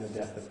Death in the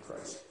Death of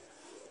Christ.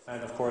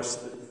 And of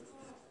course,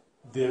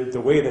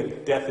 the way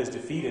that death is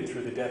defeated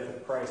through the death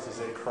of Christ is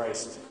that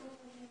Christ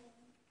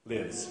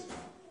lives,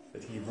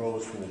 that he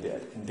rose from the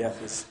dead, and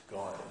death is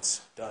gone, it's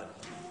done.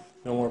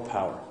 No more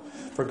power.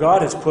 For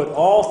God has put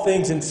all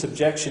things in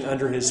subjection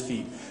under his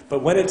feet.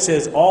 But when it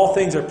says all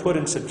things are put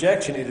in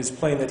subjection, it is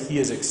plain that he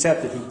is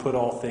accepted who put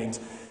all things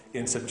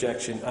in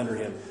subjection under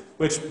him.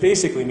 Which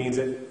basically means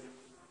that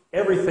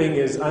everything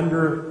is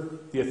under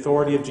the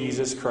authority of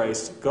Jesus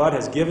Christ. God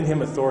has given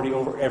him authority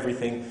over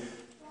everything.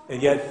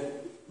 And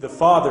yet the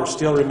Father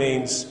still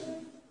remains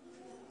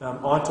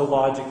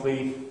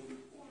ontologically,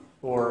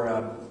 or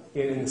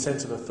in the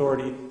sense of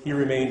authority, he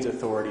remains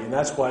authority. And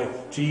that's why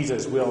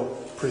Jesus will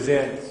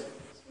present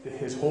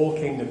his whole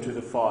kingdom to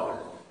the Father.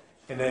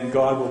 And then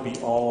God will be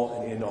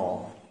all and in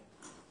all.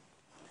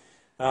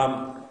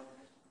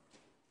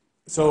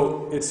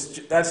 So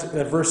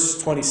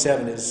verse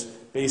 27 is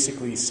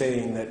basically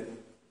saying that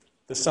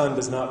the Son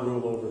does not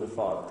rule over the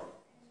Father.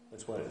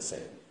 That's what it's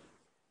saying.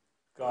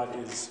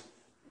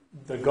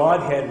 The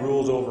Godhead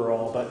rules over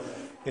all, but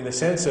in the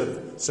sense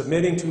of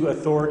submitting to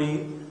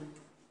authority,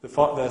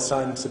 the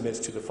Son submits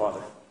to the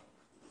Father.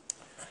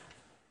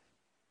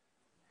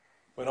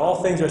 When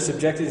all things are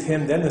subjected to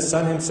him, then the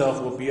Son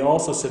himself will be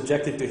also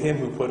subjected to him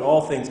who put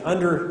all things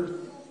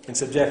in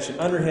subjection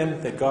under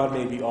him, that God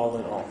may be all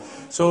in all.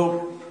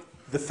 So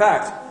the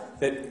fact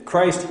that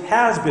Christ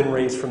has been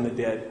raised from the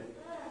dead,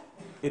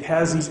 it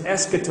has these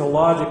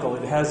eschatological,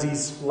 it has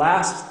these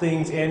last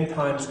things, end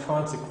times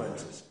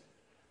consequences.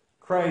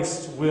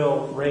 Christ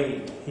will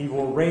reign. He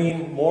will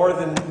reign more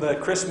than the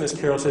Christmas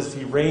carol says.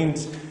 He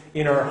reigns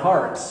in our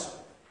hearts.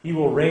 He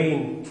will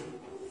reign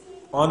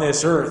on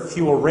this earth.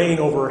 He will reign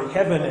over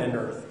heaven and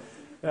earth.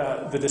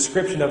 The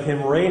description of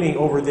him reigning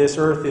over this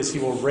earth is he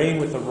will reign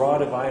with a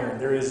rod of iron.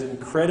 There is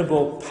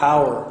incredible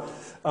power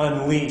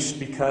unleashed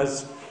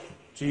because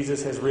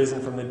Jesus has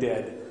risen from the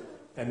dead.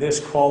 And this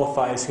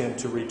qualifies him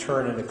to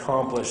return and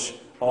accomplish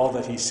all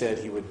that he said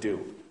he would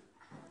do.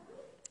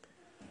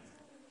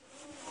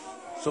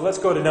 So let's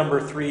go to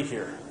number 3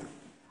 here.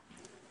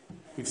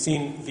 We've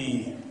seen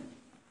the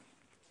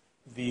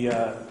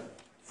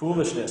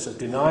foolishness of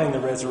denying the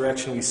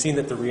resurrection. We've seen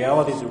that the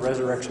reality of the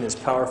resurrection is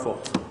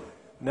powerful.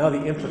 Now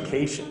the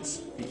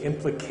implications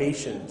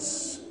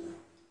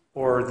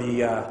or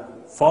the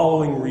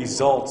following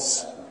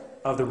results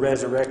of the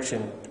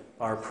resurrection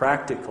are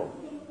practical.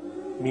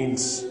 It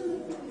means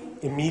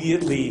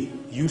immediately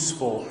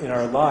useful in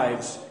our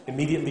lives,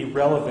 immediately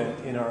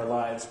relevant in our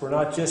lives. We're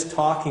not just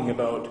talking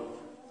about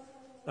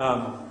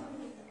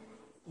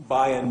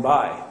by and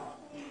by.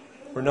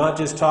 We're not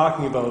just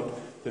talking about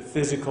the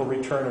physical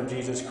return of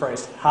Jesus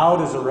Christ. How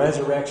does the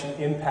resurrection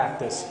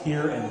impact us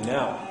here and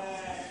now?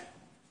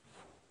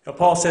 Now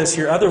Paul says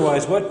here,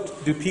 otherwise,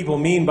 what do people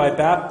mean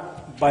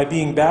by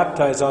being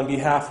baptized on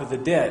behalf of the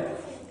dead?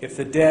 If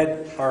the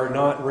dead are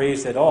not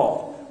raised at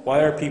all,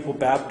 why are people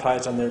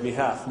baptized on their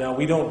behalf? Now,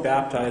 we don't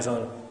baptize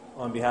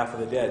on behalf of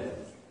the dead.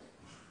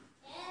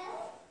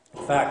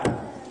 In fact,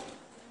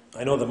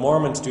 I know the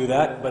Mormons do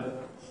that, but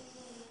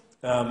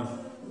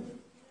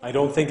I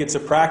don't think it's a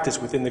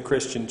practice within the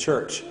Christian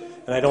church.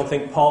 And I don't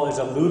think Paul is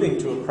alluding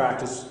to a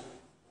practice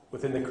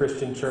within the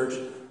Christian church.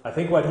 I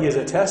think what he is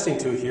attesting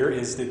to here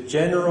is the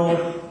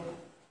general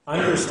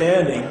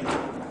understanding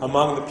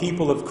among the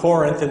people of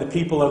Corinth and the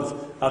people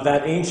of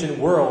that ancient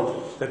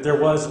world that there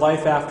was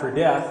life after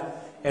death,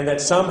 and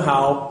that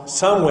somehow,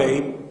 some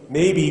way,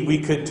 maybe we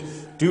could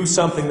do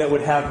something that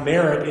would have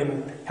merit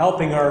in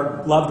helping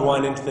our loved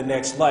one into the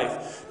next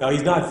life. Now,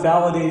 he's not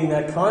validating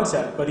that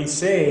concept, but he's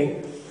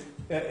saying,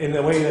 in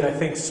the way that I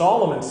think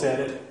Solomon said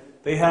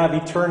it, they have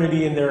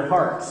eternity in their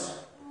hearts.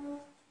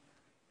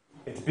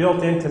 It's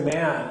built into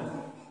man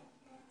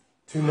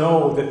to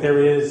know that there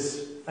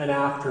is an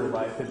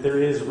afterlife, that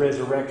there is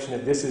resurrection,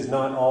 that this is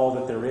not all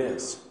that there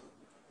is.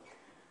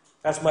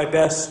 That's my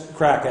best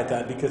crack at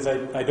that, because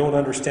I don't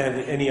understand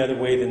it any other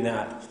way than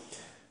that.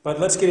 But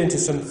let's get into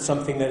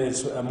something that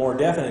is more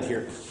definite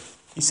here.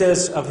 He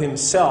says of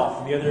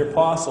himself, and the other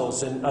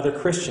apostles and other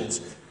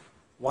Christians,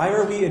 why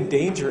are we in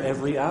danger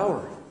every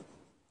hour?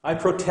 I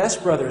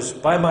protest, brothers,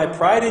 by my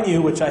pride in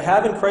you, which I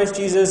have in Christ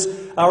Jesus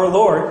our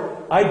Lord,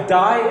 I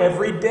die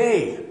every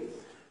day.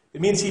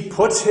 It means he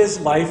puts his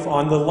life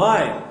on the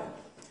line.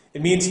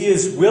 It means he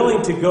is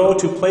willing to go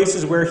to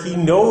places where he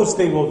knows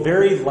they will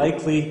very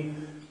likely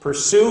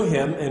pursue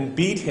him and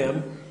beat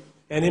him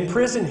and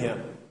imprison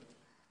him.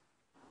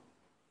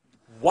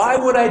 Why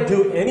would I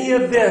do any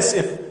of this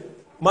if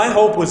my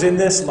hope was in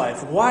this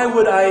life? Why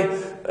would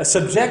I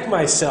subject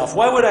myself?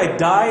 Why would I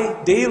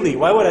die daily?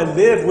 Why would I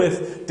live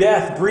with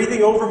death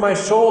breathing over my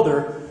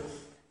shoulder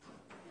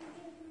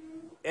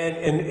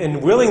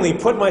and willingly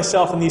put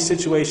myself in these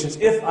situations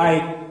if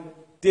I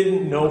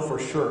didn't know for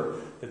sure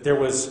that there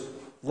was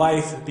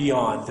life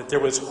beyond, that there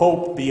was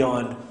hope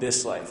beyond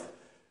this life?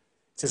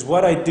 It says,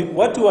 what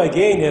do I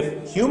gain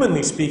if,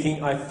 humanly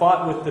speaking, I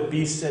fought with the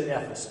beasts at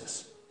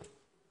Ephesus?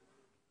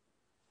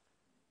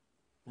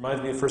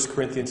 Reminds me of 1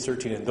 Corinthians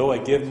 13. And though I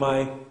give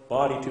my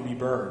body to be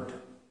burned.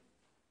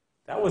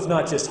 That was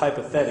not just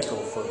hypothetical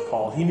for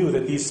Paul. He knew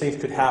that these things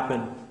could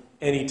happen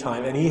any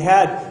time. And he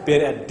had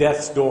been at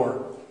death's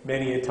door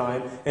many a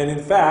time. And in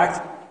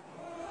fact,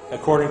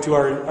 according to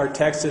our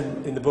text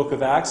in the book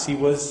of Acts, he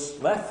was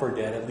left for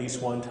dead at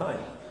least one time.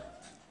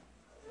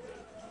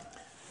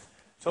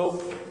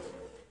 So,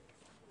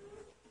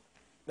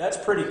 that's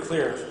pretty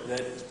clear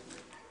that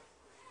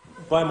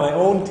by my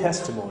own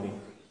testimony,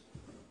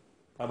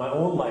 by my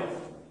own life,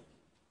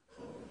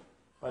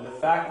 by the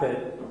fact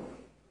that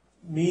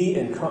me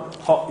and the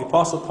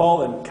Apostle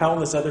Paul and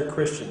countless other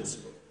Christians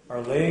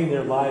are laying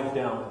their lives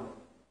down,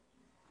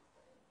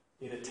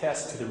 it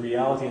attests to the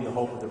reality and the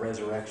hope of the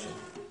resurrection.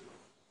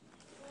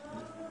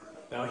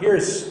 Now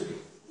here's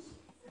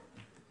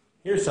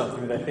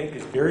something that I think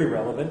is very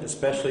relevant,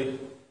 especially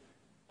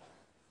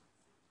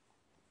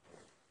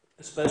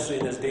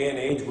in this day and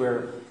age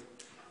where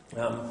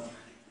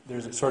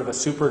there's a sort of a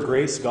super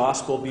grace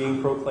gospel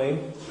being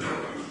proclaimed,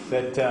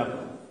 that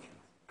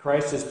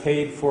Christ has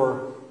paid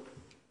for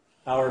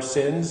our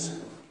sins,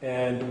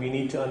 and we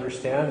need to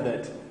understand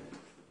that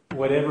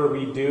whatever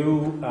we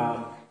do,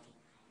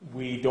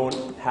 we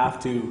don't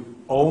have to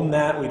own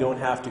that, we don't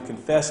have to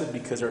confess it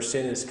because our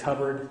sin is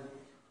covered.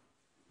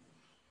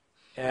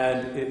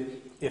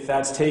 And if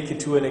that's taken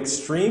to an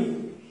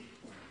extreme,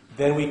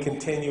 then we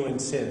continue in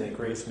sin that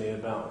grace may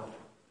abound.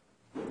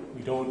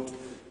 We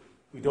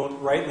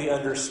don't rightly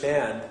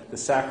understand the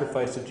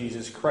sacrifice of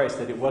Jesus Christ,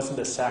 that it wasn't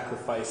a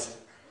sacrifice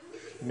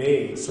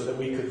made so that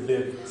we could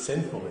live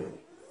sinfully.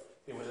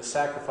 It was a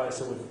sacrifice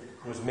that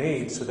was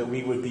made so that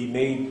we would be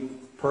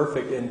made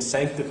perfect and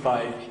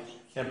sanctified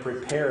and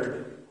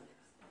prepared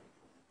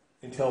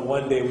until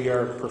one day we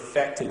are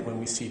perfected when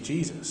we see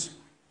Jesus.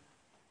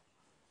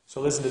 So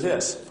listen to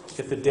this.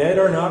 If the dead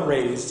are not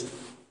raised,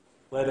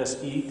 let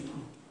us eat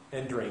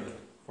and drink,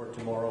 for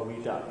tomorrow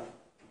we die.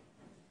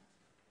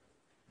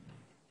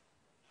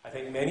 I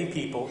think many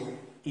people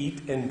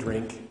eat and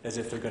drink as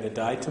if they're going to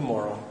die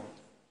tomorrow.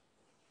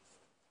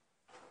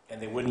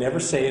 And they would never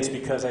say it's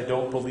because I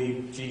don't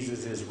believe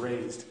Jesus is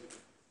raised.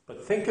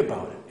 But think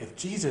about it. If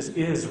Jesus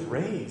is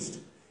raised,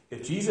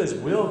 if Jesus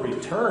will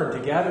return to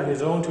gather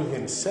his own to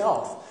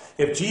himself,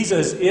 if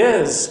Jesus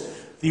is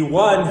the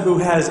one who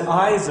has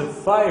eyes of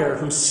fire,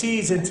 who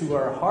sees into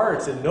our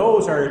hearts and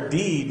knows our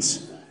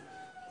deeds,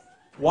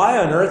 why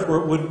on earth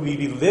would we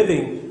be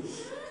living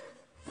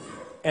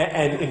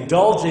and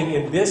indulging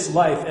in this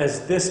life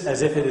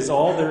as if it is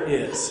all there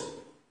is,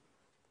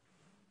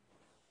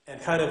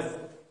 and kind of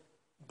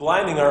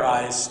blinding our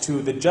eyes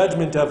to the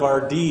judgment of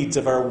our deeds,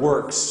 of our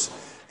works,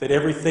 that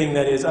everything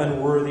that is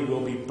unworthy will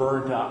be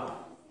burned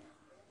up,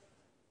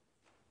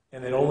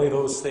 and that only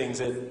those things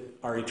that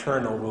are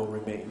eternal will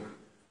remain?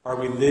 Are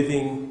we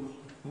living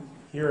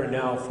here and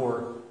now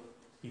for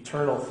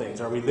eternal things?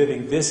 Are we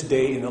living this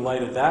day in the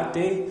light of that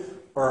day?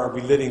 Or are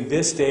we living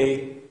this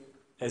day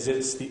as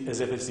if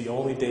it's the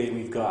only day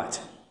we've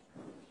got?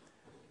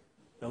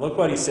 Now look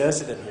what he says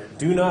to them here.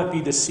 Do not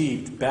be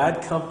deceived.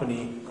 Bad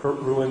company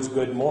ruins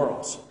good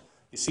morals.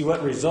 You see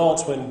what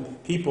results when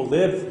people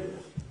live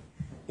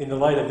in the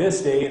light of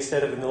this day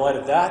instead of in the light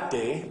of that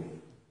day?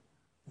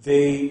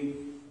 They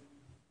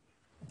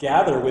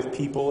gather with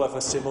people of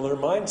a similar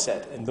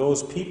mindset, and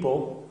those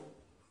people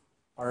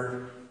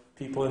are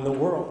people in the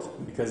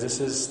world, because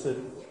this is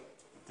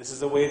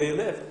the way they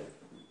live.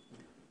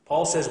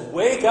 Paul says,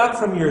 wake up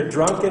from your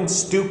drunken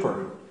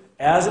stupor,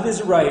 as it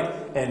is right,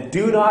 and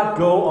do not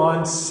go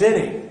on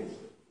sinning.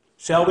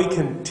 Shall we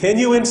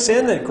continue in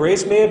sin that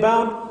grace may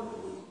abound?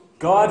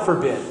 God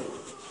forbid.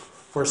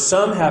 For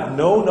some have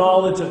no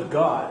knowledge of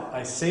God.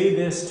 I say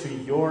this to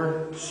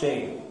your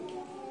shame.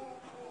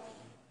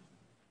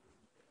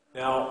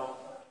 Now,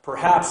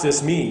 perhaps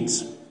this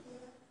means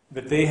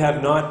that they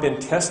have not been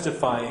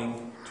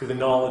testifying to the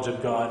knowledge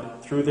of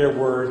God through their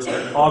words,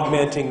 and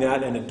augmenting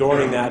that and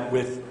adorning that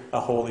with a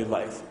holy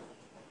life.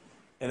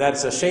 And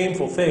that's a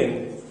shameful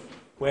thing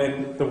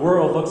when the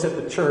world looks at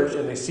the church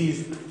and they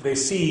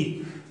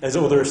see as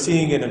though they're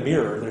seeing in a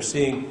mirror. They're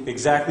seeing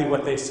exactly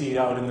what they see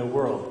out in the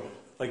world.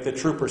 Like the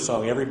Trooper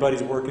song,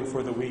 everybody's working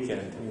for the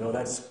weekend. You know,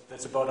 that's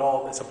about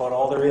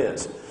all there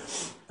is.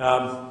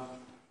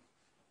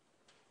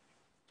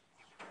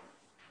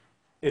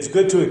 It's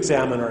good to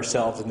examine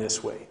ourselves in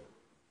this way.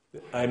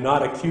 I'm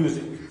not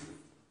accusing,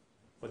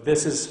 but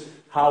this is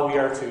how we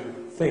are to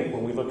think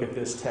when we look at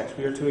this text.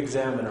 We are to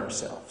examine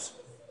ourselves.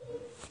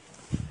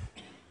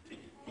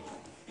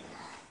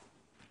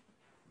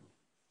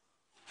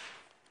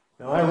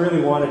 Now, I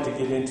really wanted to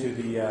get into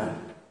the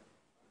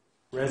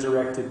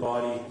resurrected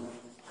body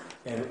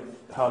and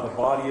how the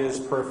body is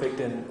perfect,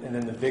 and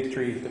then the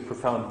victory, the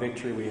profound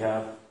victory we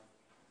have.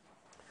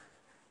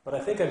 But I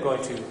think I'm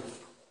going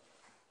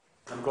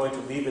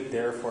to leave it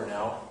there for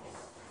now.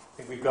 I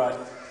think we've got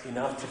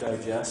enough to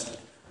digest.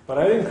 But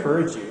I'd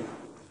encourage you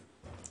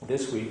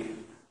this week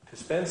to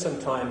spend some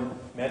time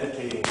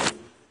meditating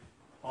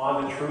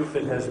on the truth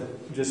that has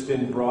just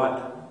been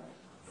brought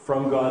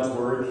from God's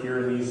Word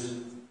here in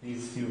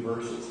these few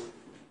verses.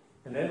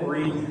 And then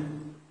read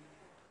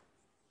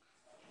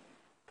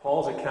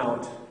Paul's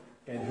account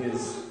and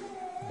his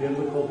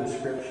biblical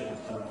description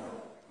of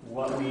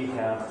what we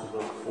have to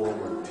look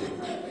forward to.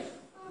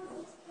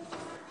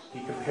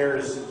 He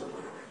compares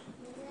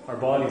our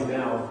bodies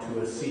now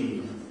to a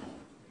seed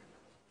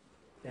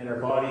and our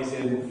bodies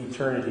in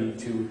eternity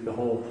to the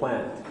whole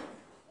plant,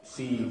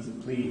 seeds,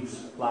 leaves,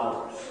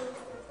 flowers,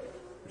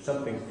 or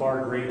something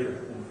far greater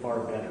and far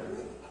better.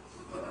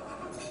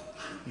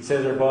 He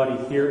says our body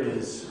here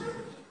is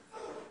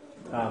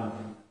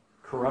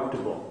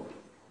corruptible.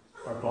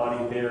 Our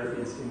body there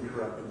is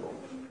incorruptible.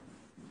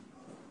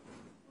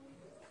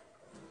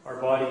 Our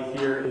body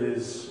here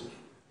is,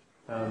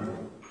 I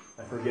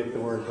forget the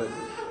word, but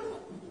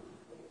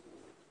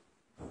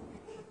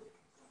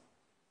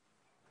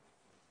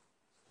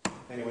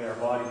anyway, our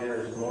body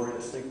there is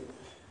glorious.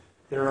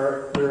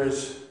 There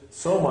is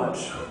so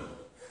much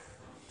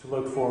to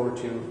look forward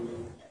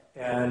to,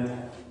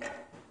 and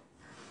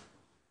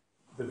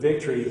the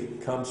victory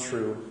comes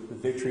through, the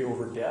victory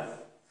over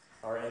death,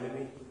 our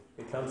enemy.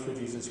 It comes through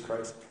Jesus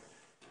Christ.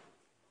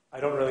 I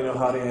don't really know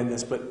how to end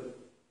this, but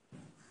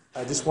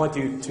I just want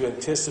you to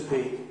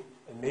anticipate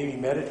and maybe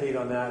meditate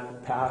on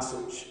that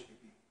passage.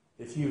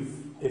 If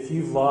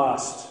you've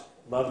lost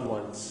loved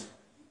ones,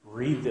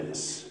 read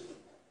this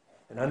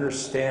and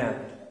understand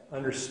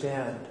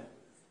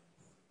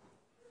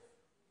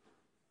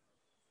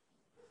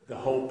the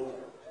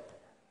hope,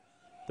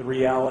 the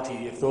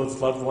reality. If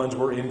those loved ones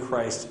were in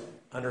Christ,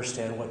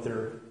 understand what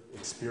they're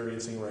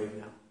experiencing right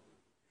now.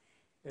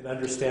 And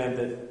understand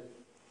that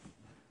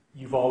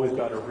you've always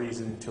got a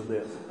reason to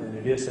live. And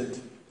it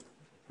isn't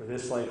for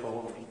this life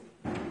only.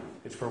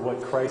 It's for what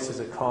Christ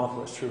has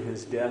accomplished through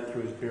his death,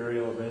 through his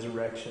burial and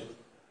resurrection,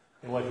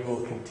 and what he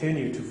will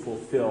continue to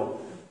fulfill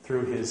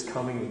through his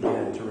coming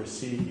again to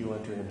receive you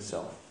unto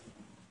himself.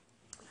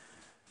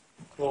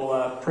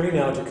 We'll pray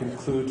now to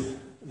conclude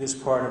this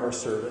part of our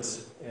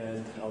service,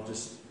 and I'll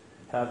just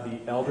have the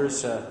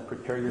elders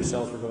prepare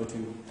yourselves. We're going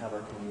to have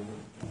our communion.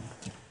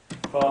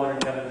 Father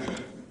in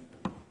heaven,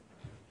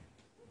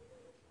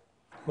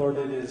 Lord,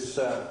 it is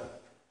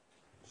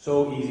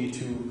so easy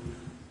to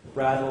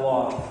rattle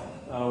off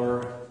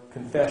our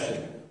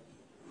confession.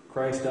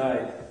 Christ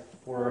died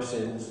for our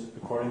sins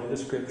according to the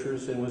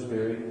Scriptures and was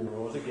buried and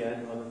rose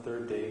again on the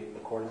third day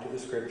according to the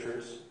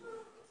Scriptures.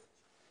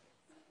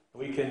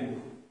 We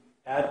can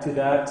add to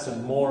that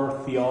some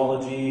more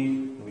theology.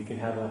 We can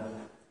have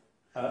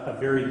a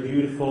very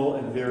beautiful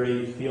and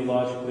very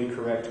theologically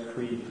correct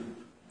creed.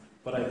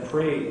 But I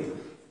pray,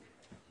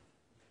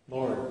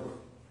 Lord,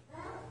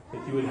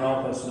 that you would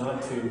help us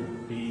not to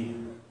be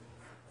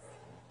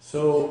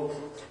so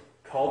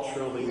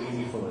culturally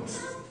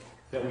influenced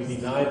that we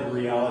deny the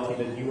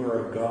reality that you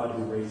are a God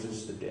who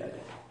raises the dead.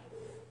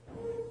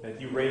 That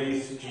you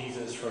raised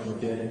Jesus from the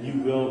dead, and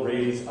you will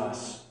raise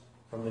us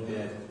from the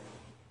dead.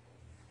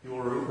 You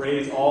will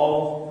raise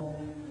all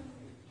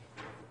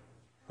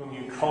whom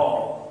you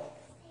call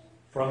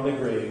from the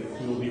grave,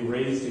 who will be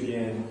raised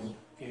again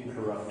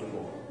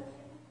incorruptible.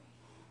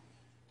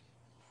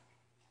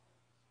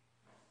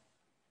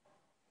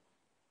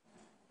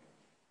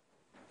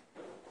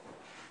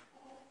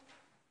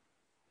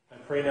 I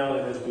pray now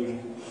that as we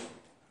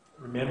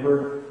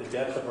remember the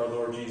death of our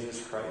Lord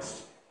Jesus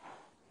Christ,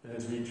 and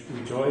as we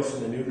rejoice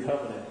in the new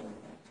covenant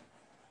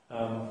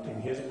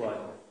in his blood,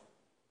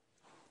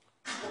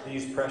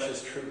 these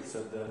precious truths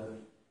of the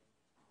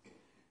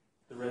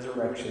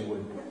resurrection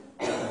would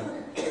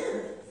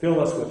fill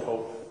us with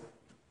hope,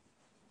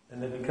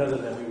 and that because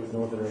of them we would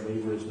know that our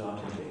labor is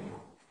not in vain. In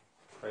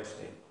Christ's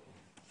name.